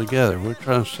it all together. We're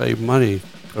trying to save money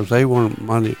because they wanted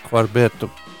money quite a bit to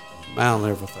mount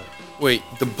everything. Wait,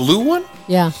 the blue one?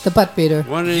 Yeah, the butt beater.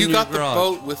 You got the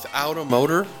boat without a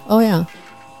motor? Oh, yeah.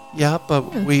 Yeah,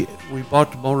 but we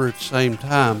bought the motor at the same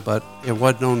time, but it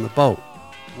wasn't on the boat.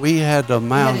 We had to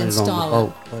mount it on the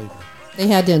boat later. They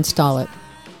had to install it.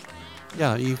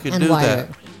 Yeah, you could do that.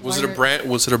 Was it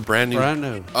a brand new? Brand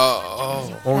new.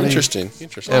 Oh, interesting.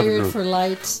 Wired for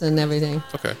lights and everything.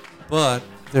 Okay. But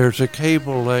there's a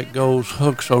cable that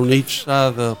hooks on each side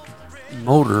of the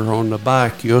motor on the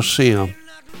back. You'll see them.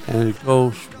 And it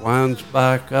winds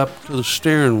back up to the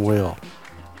steering wheel.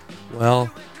 Well,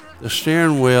 the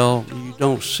steering wheel, you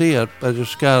don't see it, but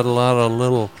it's got a lot of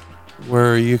little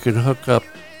where you can hook up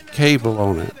cable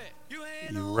on it.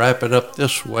 You wrap it up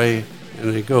this way,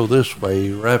 and it goes this way.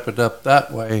 You wrap it up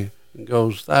that way, and it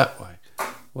goes that way.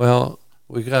 Well,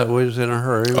 we was in a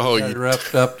hurry. We got it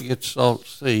wrapped up to get Salt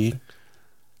Sea.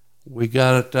 We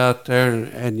got it out there,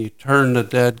 and you turned the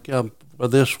dead gum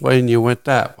this way, and you went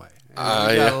that way. We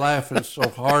got laughing so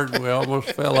hard we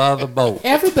almost fell out of the boat.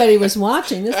 Everybody was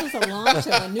watching. This was a launch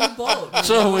of a new boat.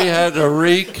 So we had to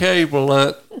re-cable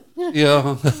it,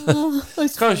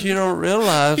 because you don't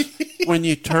realize when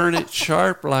you turn it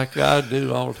sharp like I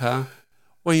do all the time,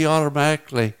 well, you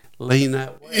automatically lean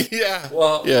that way. Yeah.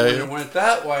 Well, when it went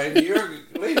that way, you're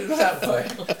leaning that way.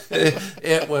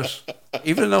 It was,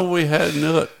 even though we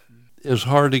knew it, it was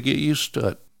hard to get used to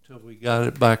it. We got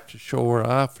it back to shore.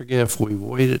 I forget if we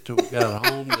waited till we got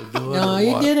home to do it. No,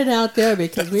 you did it out there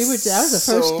because that was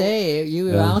the first day you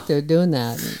were out there doing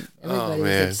that. And everybody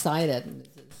was excited.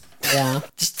 Yeah.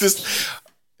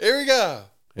 Here we go.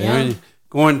 Yeah.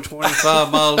 Going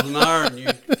 25 miles an hour and you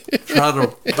try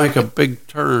to make a big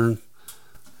turn.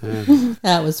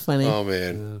 That was funny. Oh,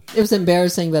 man. It was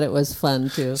embarrassing, but it was fun,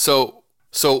 too.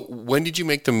 So when did you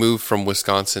make the move from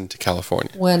Wisconsin to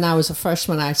California? When I was a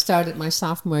freshman. I started my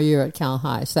sophomore year at Cal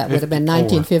High. So that would have been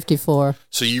 1954.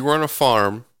 So you were on a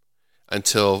farm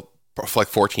until like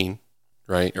 14,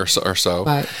 right? Or so.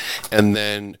 Right. And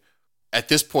then at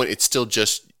this point, it's still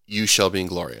just you, Shelby, and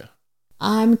Gloria?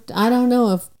 I don't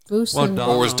know if Bruce and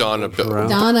or was Donna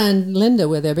Donna and Linda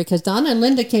were there, because Donna and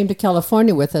Linda came to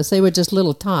California with us. They were just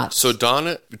little tots. So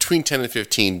Donna, between 10 and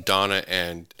 15, Donna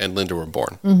and Linda were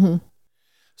born. Mm-hmm.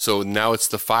 So now it's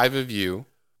the 5 of you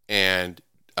and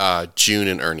June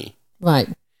and Ernie. Right.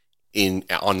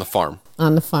 On the farm.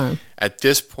 On the farm. At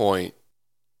this point,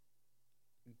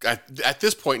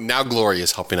 now Gloria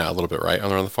is helping out a little bit, right?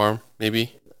 On the farm,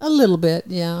 maybe? A little bit,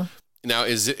 yeah. Now,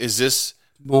 is this...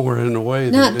 More in a way.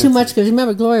 Not too much, because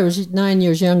remember, Gloria was 9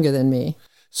 years younger than me.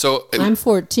 So I'm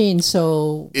 14,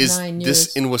 so is 9 years.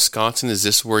 This in Wisconsin? Is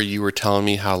this where you were telling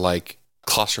me how like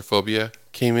claustrophobia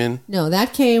came in? No,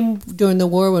 that came during the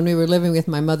war when we were living with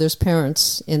my mother's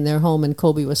parents in their home in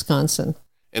Colby, Wisconsin.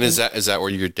 And is that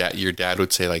where your dad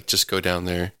would say like just go down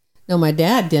there? No, my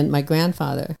dad didn't. My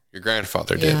grandfather. Your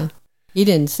grandfather did. Yeah. He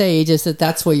didn't say. He just said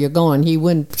that's where you're going. He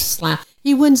wouldn't slap.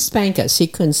 He wouldn't spank us. He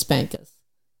couldn't spank us.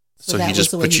 So that he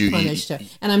just was the way put he you. punished her.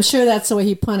 And I'm sure that's the way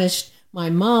he punished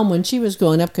my mom when she was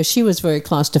growing up, because she was very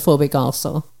claustrophobic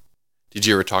also. Did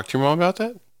you ever talk to your mom about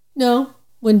that? No,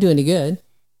 wouldn't do any good.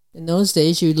 In those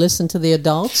days, you'd listen to the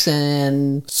adults,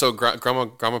 and so Grandma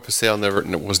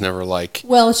Pasale was never like.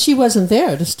 Well, she wasn't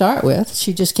there to start with.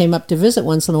 She just came up to visit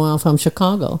once in a while from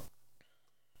Chicago.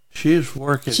 She was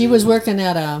working. She was working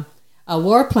at a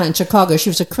war plant in Chicago.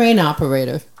 She was a crane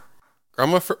operator.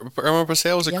 Grandma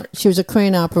Pasale was she was a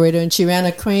crane operator, and she ran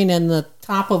a crane in the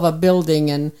top of a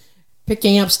building and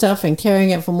picking up stuff and carrying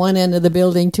it from one end of the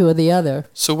building to the other.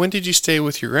 So when did you stay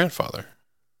with your grandfather?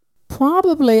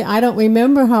 Probably, I don't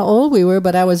remember how old we were,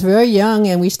 but I was very young,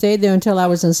 and we stayed there until I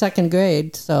was in second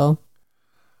grade. So.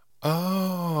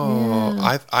 Oh,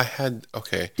 yeah. I had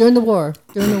okay. During the war.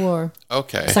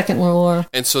 Okay. Second World War.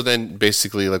 And so then,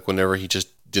 basically, like whenever he just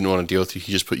didn't want to deal with you,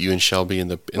 he just put you and Shelby in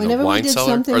the wine cellar. Whenever we did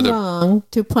something wrong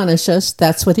to punish us,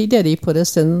 that's what he did. He put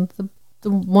us in the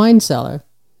wine cellar.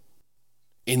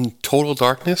 In total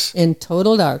darkness? In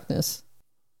total darkness.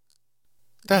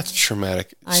 That's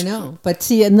traumatic. I know. But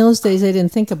see, in those days, they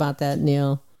didn't think about that,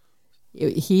 Neil.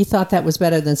 He thought that was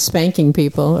better than spanking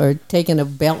people or taking a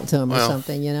belt to them or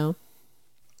something, you know.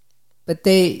 But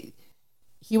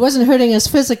he wasn't hurting us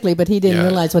physically, but he didn't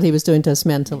realize what he was doing to us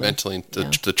mentally.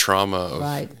 The trauma of...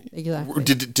 Right, exactly.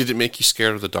 Did it make you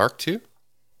scared of the dark, too?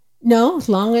 No, as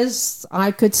long as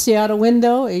I could see out a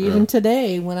window. Even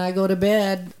today, when I go to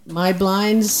bed, my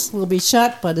blinds will be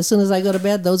shut, but as soon as I go to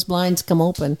bed, those blinds come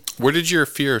open. Where did your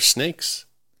fear of snakes...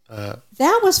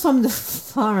 That was from the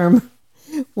farm.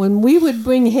 When we would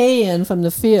bring hay in from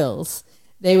the fields,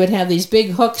 they would have these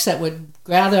big hooks that would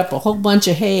gather up a whole bunch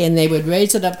of hay, and they would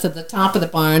raise it up to the top of the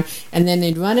barn, and then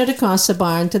they'd run it across the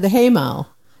barn to the hay mow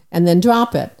and then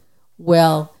drop it.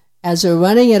 Well, as they're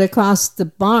running it across the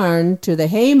barn to the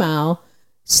hay mow,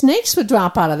 snakes would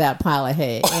drop out of that pile of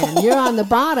hay, and you're on the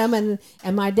bottom, and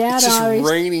my dad it's just always...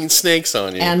 raining snakes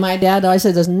on you. And my dad always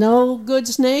said, there's no good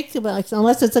snake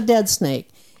unless it's a dead snake.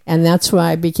 And that's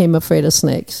why I became afraid of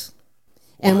snakes.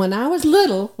 And when I was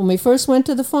little, when we first went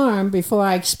to the farm, before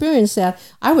I experienced that,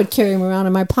 I would carry them around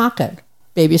in my pocket,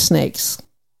 baby snakes.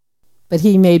 But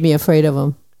he made me afraid of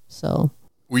them. So.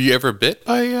 Were you ever bit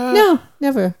by? No,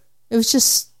 never. It was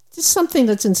just something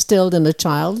that's instilled in a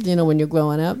child, you know, when you're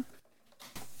growing up.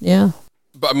 Yeah.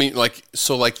 But I mean,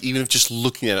 even if just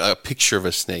looking at a picture of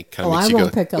a snake kind of makes you go, I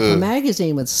won't pick up a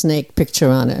magazine with snake picture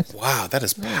on it. Wow, that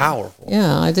is powerful.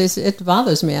 Yeah, it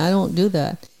bothers me. I don't do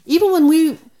that. Even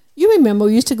when you remember,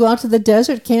 we used to go out to the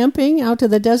desert camping, out to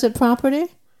the desert property?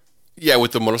 Yeah,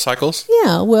 with the motorcycles?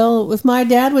 Yeah, well, if my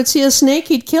dad would see a snake,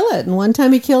 he'd kill it. And one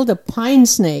time he killed a pine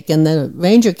snake, and the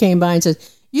ranger came by and said,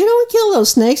 you don't kill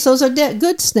those snakes, those are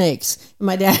good snakes. And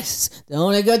my dad says, the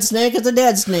only good snake is a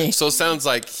dead snake. So it sounds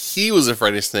like he was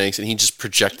afraid of snakes, and he just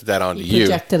projected that onto you.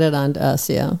 Projected it onto us,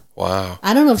 yeah. Wow.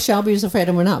 I don't know if Shelby was afraid of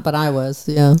him or not, but I was,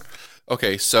 yeah.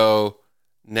 Okay, so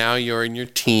now you're in your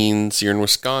teens, you're in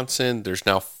Wisconsin, there's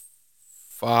now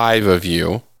 5 of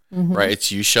you, right?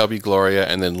 It's you, Shelby, Gloria,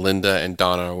 and then Linda and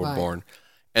Donna were born.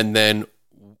 And then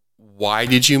why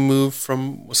did you move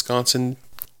from Wisconsin?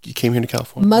 You came here to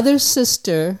California? Mother's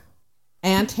sister,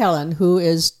 Aunt Helen, who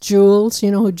is Jules.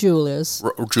 You know who Jewel is?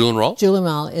 Jewel and Rawl? Jewel and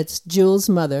Rawl. It's Jules'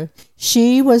 mother.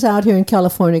 She was out here in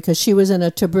California because she was in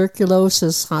a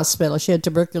tuberculosis hospital. She had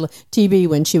TB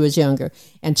when she was younger.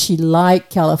 And she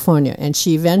liked California. And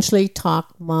she eventually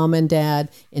talked Mom and Dad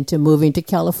into moving to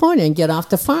California and get off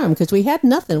the farm because we had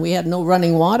nothing. We had no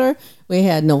running water. We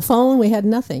had no phone. We had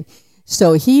nothing.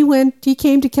 So he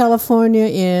came to California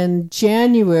in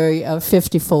January of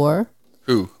 54.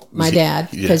 Who? My dad,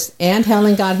 because Aunt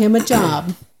Helen got him a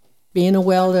job being a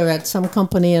welder at some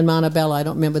company in Montebello. I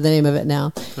don't remember the name of it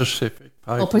now.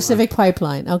 Pipeline. Pacific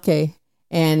Pipeline. Okay.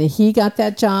 And he got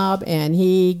that job, and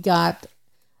they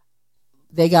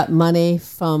got money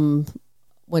from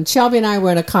when Shelby and I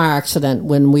were in a car accident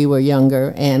when we were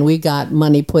younger, and we got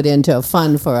money put into a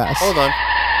fund for us. Hold on.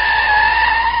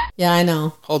 Yeah, I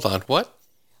know. Hold on. What?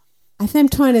 I think I'm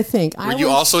trying to think. Were you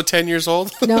also 10 years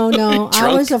old? No.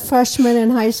 I was a freshman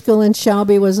in high school, and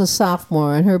Shelby was a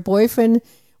sophomore. And her boyfriend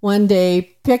one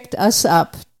day picked us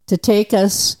up to take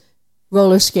us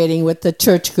roller skating with the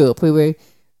church group.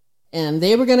 And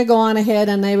they were going to go on ahead,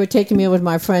 and they were taking me with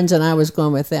my friends, and I was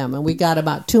going with them. And we got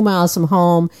about 2 miles from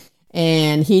home,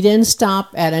 and he didn't stop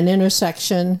at an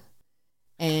intersection.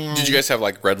 And did you guys have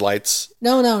like red lights?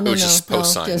 No. It was just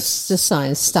post signs. Just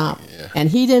signs, stop. Yeah. And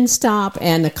he didn't stop,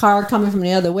 and the car coming from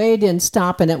the other way didn't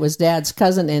stop, and it was Dad's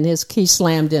cousin, and he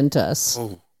slammed into us.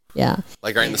 Oh. Yeah.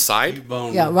 Like right in the side?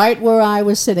 Yeah, right where I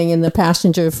was sitting in the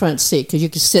passenger front seat, because you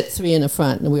could sit 3 in the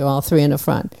front, and we were all 3 in the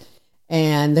front.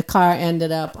 And the car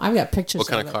ended up, I've got pictures What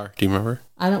kind of car? Do you remember?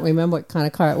 I don't remember what kind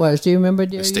of car it was. Do you remember,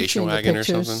 dear? A station wagon or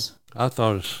something? I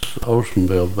thought it was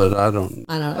Oldsmobile, but I don't.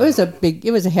 I don't know.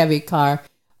 It was a heavy car.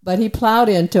 But he plowed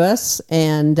into us,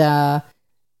 and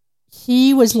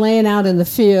he was laying out in the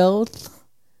field,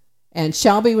 and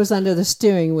Shelby was under the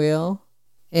steering wheel,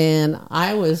 and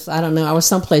I was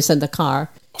someplace in the car.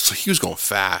 Oh, so he was going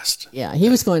fast. Yeah, he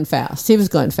was going fast.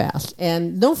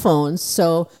 And no phones,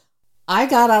 so I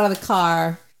got out of the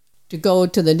car to go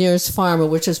to the nearest farmer,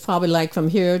 which is probably like from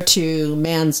here to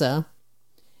Manza.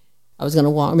 I was going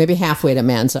to walk, maybe halfway to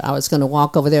Manza. I was going to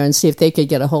walk over there and see if they could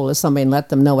get a hold of somebody and let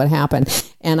them know what happened.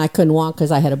 And I couldn't walk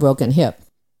because I had a broken hip.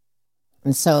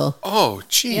 And so... Oh,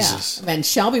 Jesus. Yeah. And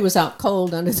Shelby was out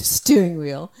cold under the steering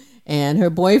wheel, and her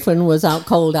boyfriend was out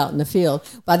cold out in the field.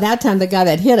 By that time, the guy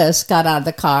that hit us got out of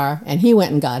the car, and he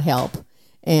went and got help.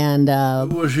 And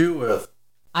who was you with?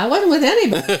 I wasn't with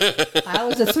anybody. I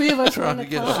was the 3 of us in the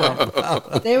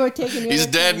car. They were taking me. He's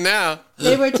dead now.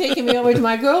 They were taking me over to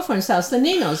my girlfriend's house, the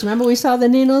Ninos. Remember we saw the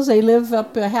Ninos? They live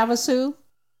up Havasu.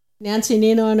 Nancy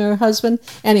Nino and her husband.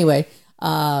 Anyway,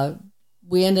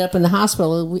 we ended up in the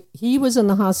hospital. He was in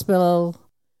the hospital.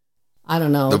 I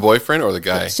don't know. The boyfriend or the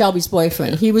guy? Shelby's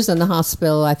boyfriend. Yeah. He was in the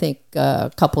hospital, I think,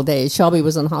 a couple days. Shelby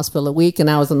was in the hospital a week, and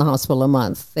I was in the hospital a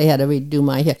month. They had to redo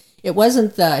my hip. It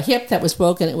wasn't the hip that was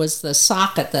broken. It was the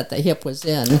socket that the hip was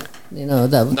in. You know,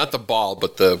 not the ball,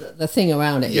 but the thing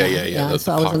around it. Yeah.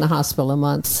 So I was in the hospital a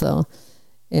month. So,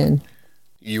 and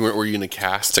were you in a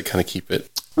cast to kind of keep it?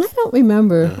 I don't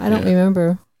remember. I don't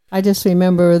remember. I just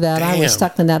remember that I was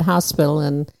stuck in that hospital,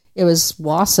 and it was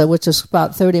Wausau, which is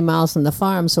about 30 miles from the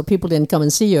farm. So people didn't come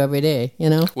and see you every day. You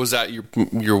know. Was that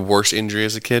your worst injury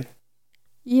as a kid?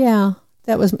 Yeah.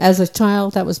 That was, as a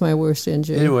child, that was my worst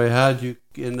injury. Anyway, how'd you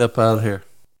end up out here?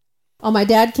 Oh, my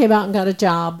dad came out and got a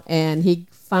job, and he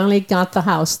finally got the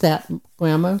house that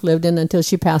Grandma lived in until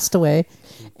she passed away.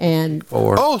 And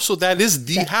so that is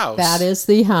the house. That is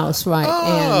the house, right?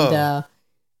 Oh. And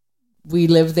we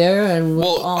lived there. And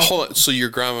hold on. So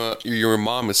your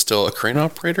mom is still a crane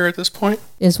operator at this point?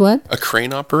 Is what? A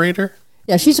crane operator?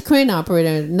 Yeah, she's a crane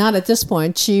operator. Not at this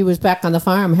point. She was back on the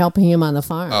farm, helping him on the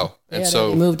farm. Oh, and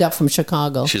so they moved up from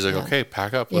Chicago. She's like, okay,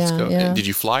 pack up, let's go. Yeah. Did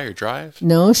you fly or drive?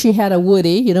 No, she had a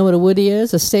Woody. You know what a Woody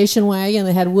is? A station wagon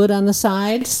that had wood on the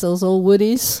sides. Those old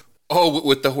Woodies. Oh,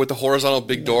 with the horizontal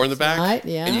big door in the back. Right.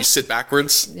 Yeah. And you sit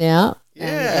backwards. Yeah.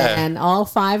 Yeah. And all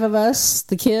 5 of us,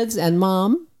 the kids and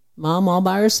mom all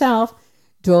by herself,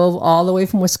 drove all the way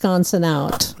from Wisconsin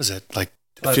out. What was it like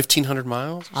 1,500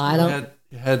 miles? I don't.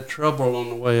 You had trouble on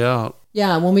the way out.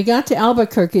 Yeah, when we got to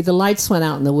Albuquerque, the lights went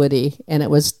out in the Woody, and it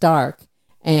was dark.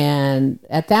 And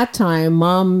at that time,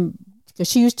 Mom, because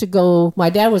she used to go, my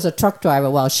dad was a truck driver.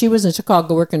 While she was in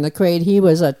Chicago working the crate, he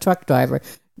was a truck driver,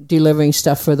 delivering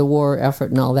stuff for the war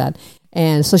effort and all that.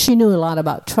 And so she knew a lot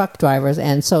about truck drivers.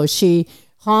 And so she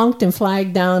honked and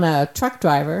flagged down a truck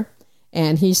driver.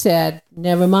 And he said,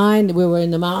 never mind. We were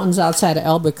in the mountains outside of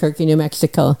Albuquerque, New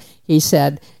Mexico. He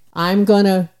said, I'm going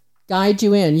to guide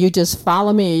you in. You just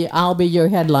follow me. I'll be your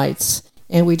headlights.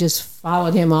 And we just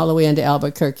followed him all the way into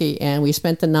Albuquerque. And we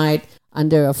spent the night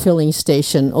under a filling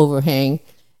station overhang.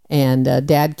 And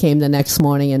Dad came the next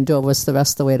morning and drove us the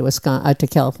rest of the way to to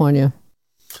California.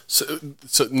 So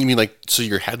you mean so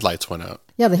your headlights went out?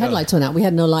 Yeah, the headlights went out. We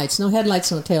had no lights. No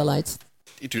headlights, no taillights.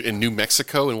 In New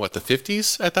Mexico in what, the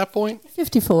 50s at that point?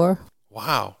 54.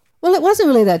 Wow. Well, it wasn't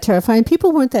really that terrifying.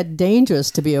 People weren't that dangerous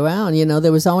to be around. You know,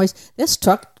 there was always this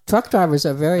truck drivers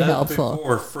are very helpful.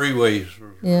 Before freeways.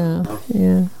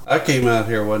 Yeah. I came out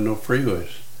here, wasn't no freeways.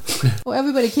 Well,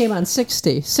 everybody came on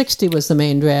 60. 60 was the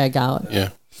main drag out. Yeah.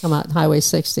 come out Highway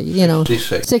 60. You know,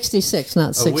 66. 66,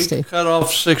 not 60. We cut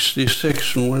off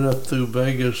 66 and went up through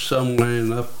Vegas somewhere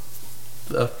and up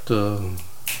to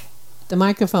The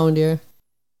microphone, dear.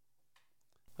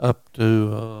 up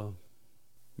to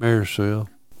Marysville.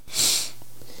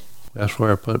 That's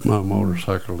where I put my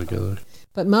motorcycle together.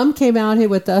 But Mom came out here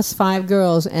with us 5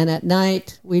 girls, and at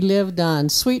night we lived on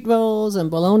sweet rolls and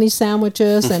bologna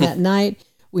sandwiches, and at night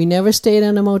we never stayed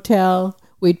in a motel.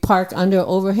 We'd park under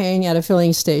overhang at a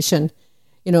filling station.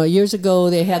 You know, years ago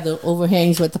they had the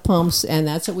overhangs with the pumps, and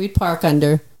that's what we'd park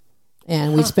under.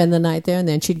 And we'd spend the night there, and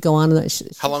then she'd go on.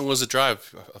 How long was the drive?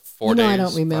 4 days? I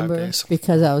don't remember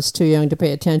because I was too young to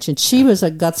pay attention. She was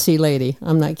a gutsy lady.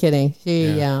 I'm not kidding.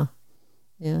 Yeah.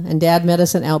 And Dad met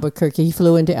us in Albuquerque. He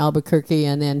flew into Albuquerque,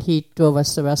 and then he drove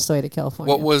us the rest of the way to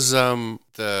California. What was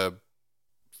the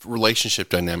relationship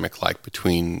dynamic like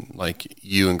between like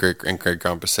you and great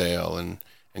grandpa Sale and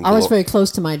I was very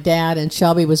close to my dad, and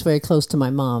Shelby was very close to my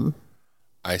mom.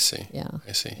 I see. Yeah.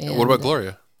 I see. And what about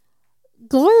Gloria?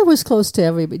 Gloria was close to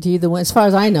everybody, as far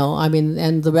as I know. I mean,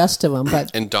 and the rest of them.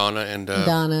 But and Donna and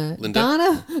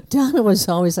Linda. Donna was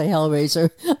always a hellraiser,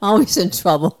 always in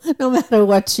trouble. No matter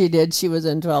what she did, she was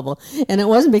in trouble. And it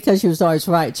wasn't because she was always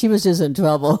right. She was just in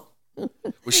trouble. Well,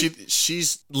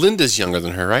 she's Linda's younger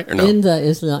than her, right? Or no? Linda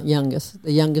is the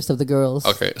youngest of the girls.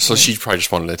 Okay, so she probably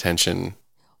just wanted attention.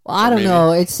 Well, I don't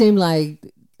know. It seemed like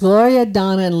Gloria,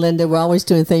 Donna, and Linda were always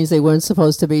doing things they weren't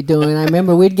supposed to be doing. I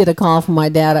remember we'd get a call from my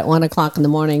dad at 1 o'clock in the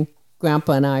morning,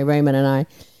 Grandpa and I, Raymond and I,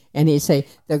 and he'd say,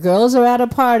 the girls are at a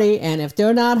party, and if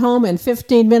they're not home in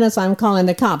 15 minutes, I'm calling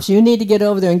the cops. You need to get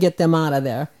over there and get them out of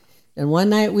there. And one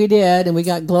night we did, and we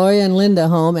got Gloria and Linda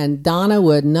home, and Donna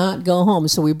would not go home,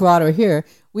 so we brought her here.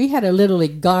 We had to literally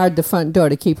guard the front door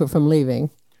to keep her from leaving.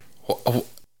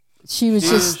 She was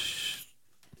just...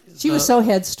 She was so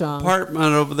headstrong.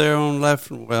 Apartment over there on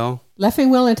Leffingwell.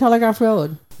 Leffingwell and Telegraph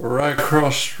Road. Right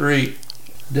across the street,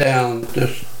 down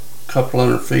just a couple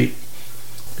hundred feet,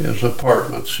 is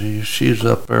apartments. She's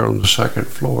up there on the second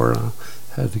floor, and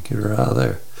I had to get her out of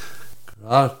there.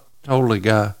 I told the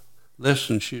guy,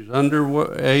 listen, she's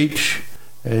underage,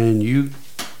 and you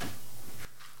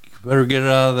better get her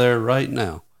out of there right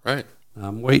now. Right.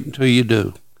 I'm waiting till you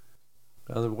do.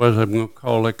 Otherwise, I'm going to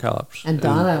call the cops. And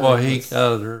Donna... Well, he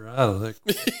got her out of there.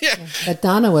 Yeah. But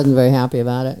Donna wasn't very happy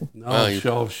about it.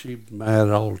 No, she's mad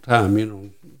all the time, you know.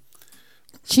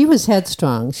 She was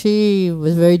headstrong. She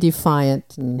was very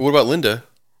defiant. And what about Linda?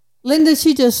 Linda,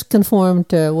 she just conformed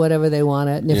to whatever they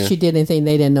wanted. And if she did anything,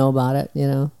 they didn't know about it, you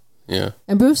know. Yeah.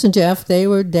 And Bruce and Jeff, they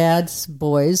were Dad's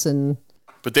boys.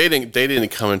 But they didn't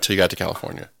come until you got to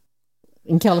California.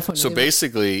 In California. So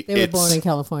basically, they were born in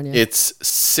California. It's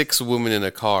 6 women in a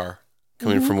car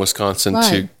coming from Wisconsin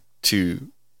to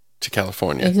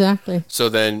California. Exactly. So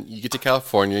then you get to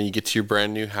California, you get to your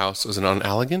brand new house. Was it on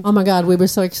Allegan? Oh my God, we were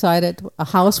so excited. A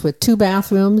house with 2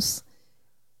 bathrooms,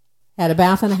 had a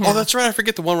bath and a half. Oh, that's right. I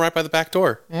forget the one right by the back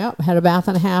door. Yep, had a bath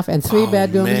and a half and 3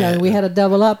 bedrooms. Man. And we had a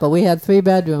double up, but we had 3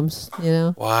 bedrooms, you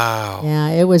know. Wow. Yeah,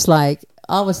 it was like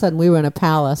all of a sudden we were in a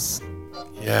palace.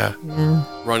 Yeah.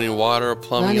 Running water,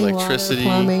 plumbing, electricity.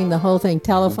 Plumbing, the whole thing,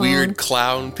 telephone. Weird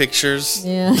clown pictures.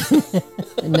 Yeah.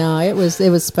 No, it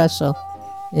was special.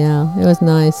 Yeah, it was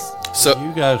nice. So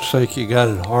you guys think you got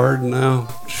it hard now?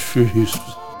 Jeez.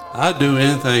 I'd do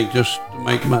anything just to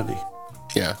make money.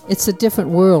 Yeah. It's a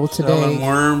different world today. Selling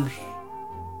worms,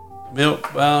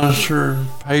 milk balancer,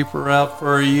 paper out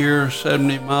for a year,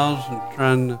 70 miles, and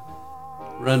trying to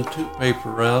run 2 paper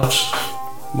routes,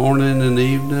 morning and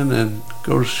evening, and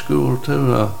go to school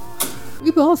too. We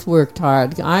both worked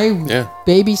hard. I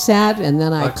babysat, and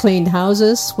then I cleaned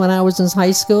houses when I was in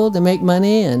high school to make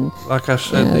money. And like I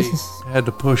said, they had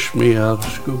to push me out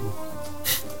of school.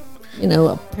 You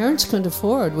know, parents couldn't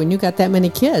afford, when you got that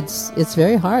many kids, it's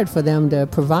very hard for them to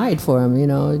provide for them, you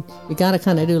know. You got to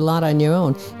kind of do a lot on your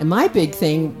own. And my big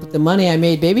thing, with the money I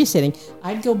made babysitting,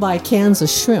 I'd go buy cans of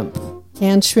shrimp.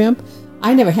 Canned shrimp.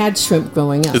 I never had shrimp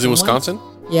growing up. Is it in Wisconsin?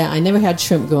 Yeah, I never had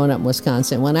shrimp growing up in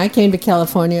Wisconsin. When I came to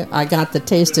California, I got the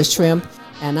taste of shrimp,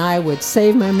 and I would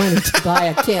save my money to buy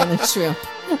a can of shrimp.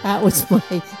 That was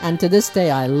and to this day,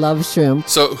 I love shrimp.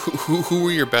 So who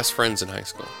were your best friends in high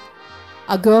school?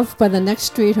 A girl by the next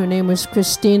street, her name was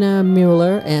Christina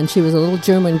Mueller, and she was a little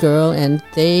German girl, and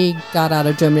they got out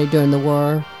of Germany during the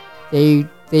war. The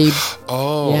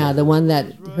one that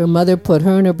her mother put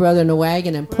her and her brother in a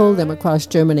wagon and pulled them across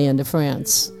Germany into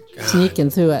France. Sneaking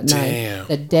through at night.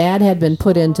 The dad had been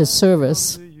put into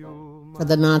service for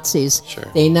the Nazis. Sure.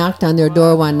 They knocked on their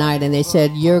door one night and they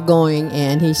said, "You're going,"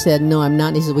 and he said, "No, I'm not."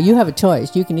 And he said, "Well, you have a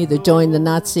choice. You can either join the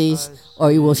Nazis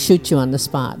or you will shoot you on the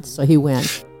spot." So he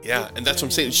went. Yeah, and that's what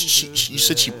I'm saying. You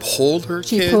said she pulled her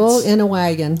She kids pulled in a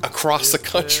wagon across the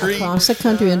country? across the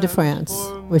country into France,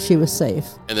 where she was safe.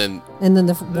 And then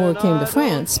the war came to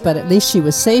France, but at least she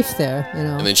was safe there, you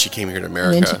know. And then she came here to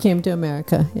America. And then she came to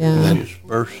America, yeah.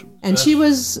 And she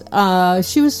was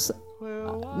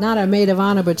not our maid of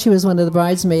honor, but she was one of the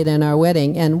bridesmaids in our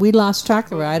wedding. And we lost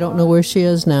track of her. I don't know where she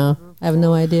is now. I have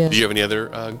no idea. Do you have any other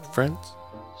friends?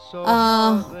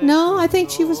 No, I think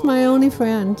she was my only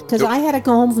friend because I had to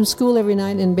go home from school every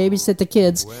night and babysit the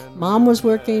kids. Mom was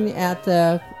working at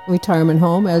the retirement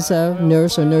home as a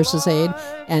nurse or nurse's aide,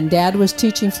 and Dad was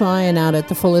teaching flying out at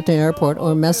the Fullerton Airport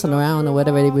or messing around or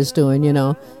whatever he was doing, you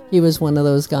know. He was one of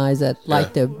those guys that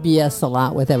liked to BS a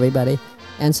lot with everybody.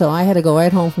 And so I had to go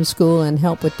right home from school and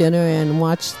help with dinner and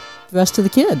watch the rest of the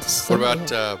kids. What about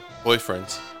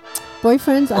boyfriends?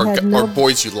 Boyfriends? I had no... Or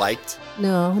boys you liked?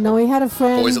 No, he had a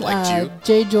friend. Boys that liked you?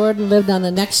 Jay Jordan lived on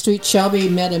the next street. Shelby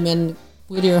met him in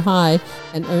Whittier High,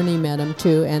 and Ernie met him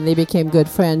too, and they became good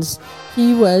friends.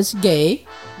 He was gay,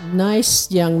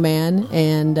 nice young man,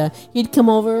 and he'd come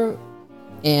over,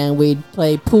 and we'd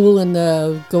play pool in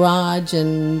the garage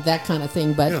and that kind of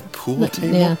thing. But pool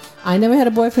table? Yeah, I never had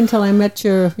a boyfriend until I met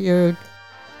your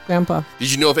grandpa.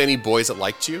 Did you know of any boys that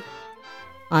liked you?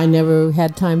 I never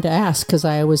had time to ask because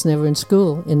I was never in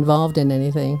school involved in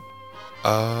anything.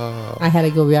 Oh. I had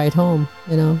to go right home,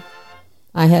 you know.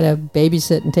 I had to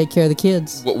babysit and take care of the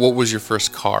kids. What was your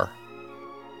first car?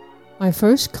 My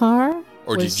first car?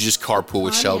 Or did you just carpool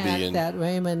with Shelby? And that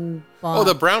Raymond bought. Oh,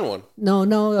 the brown one.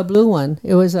 No, a blue one.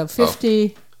 It was a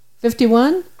 51?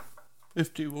 51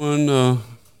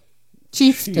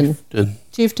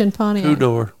 Chieftain Pontiac.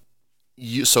 Two-door.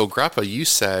 So, Grandpa, you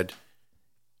said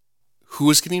who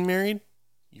was getting married?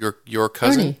 Your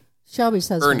cousin? Ernie. Shelby's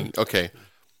husband. Ernie, okay.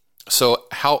 So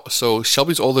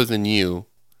Shelby's older than you.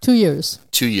 2 years.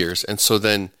 2 years. And so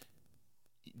then,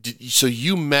 so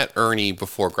you met Ernie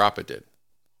before Grappa did,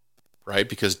 right?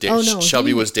 Because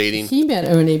Shelby was dating. He met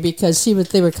Ernie because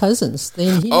they were cousins.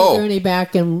 He met Ernie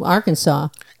back in Arkansas.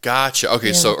 Gotcha.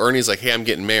 Okay, so Ernie's like, hey, I'm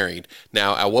getting married.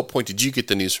 Now, at what point did you get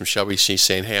the news from Shelby? She's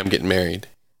saying, hey, I'm getting married.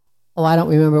 Oh, I don't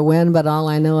remember when, but all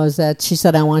I know is that she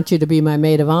said, I want you to be my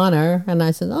maid of honor. And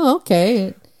I said, oh,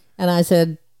 okay. And I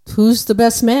said, who's the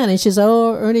best man? And she said,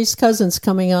 oh, Ernie's cousin's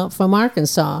coming out from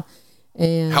Arkansas.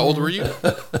 And how old were you?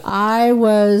 I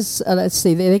was, let's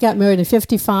see, they got married in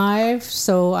 55,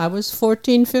 so I was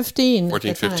 14, 15.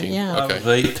 14, 15, yeah. Okay. I was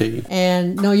 18.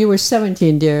 And no, you were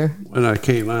 17, dear. When I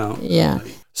came out. Yeah.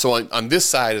 So on this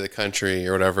side of the country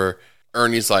or whatever,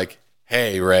 Ernie's like,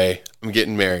 hey, Ray, I'm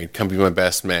getting married. Come be my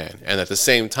best man. And at the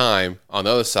same time, on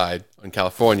the other side, in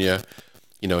California,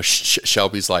 you know,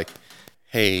 Shelby's like,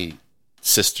 hey,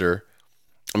 sister,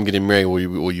 I'm getting married.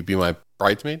 Will you be my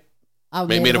bridesmaid?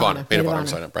 Maid of honor. Maid of honor.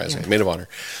 Sorry, not bridesmaid. Yeah. Maid of honor.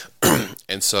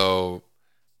 And so,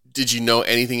 did you know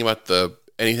anything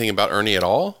about Ernie at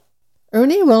all?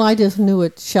 Ernie? Well, I just knew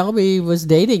it. Shelby was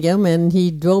dating him, and he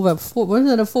drove a Ford. Wasn't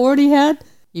it a Ford he had?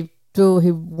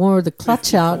 He wore the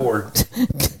clutch out.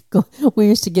 We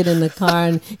used to get in the car,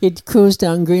 and he'd cruise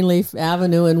down Greenleaf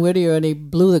Avenue in Whittier, and he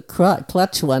blew the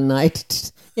clutch one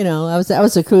night. You know, that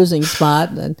was a cruising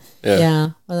spot. And yeah.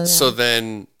 So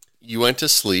then you went to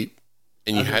sleep,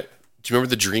 and do you remember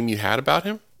the dream you had about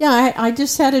him? Yeah, I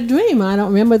just had a dream. I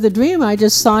don't remember the dream. I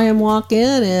just saw him walk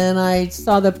in, and I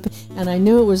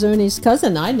knew it was Ernie's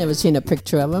cousin. I'd never seen a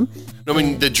picture of him. No, I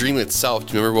mean the dream itself.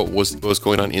 Do you remember what was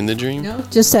going on in the dream? No,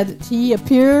 just said he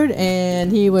appeared,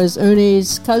 and he was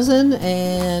Ernie's cousin,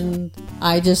 and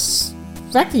I just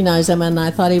recognized him, and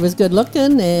I thought he was good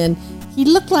looking, and he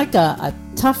looked like a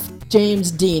tough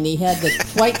James Dean. He had the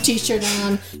white T-shirt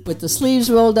on with the sleeves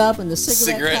rolled up and the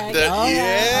cigarette pack.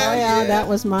 Yeah, that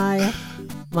was my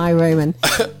Raymond.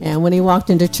 And when he walked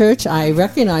into church, I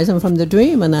recognized him from the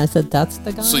dream, and I said, "That's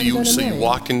the guy." So you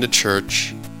walked into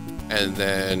church, and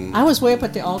then I was way up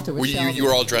at the altar. With you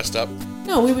were all dressed up?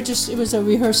 No, we were just. It was a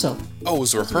rehearsal. Oh, it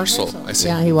was a rehearsal. I see.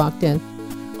 Yeah, he walked in.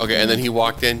 Okay, and then he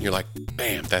walked in. You're like,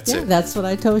 "Bam, that's it." That's what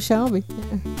I told Shelby.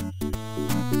 Yeah.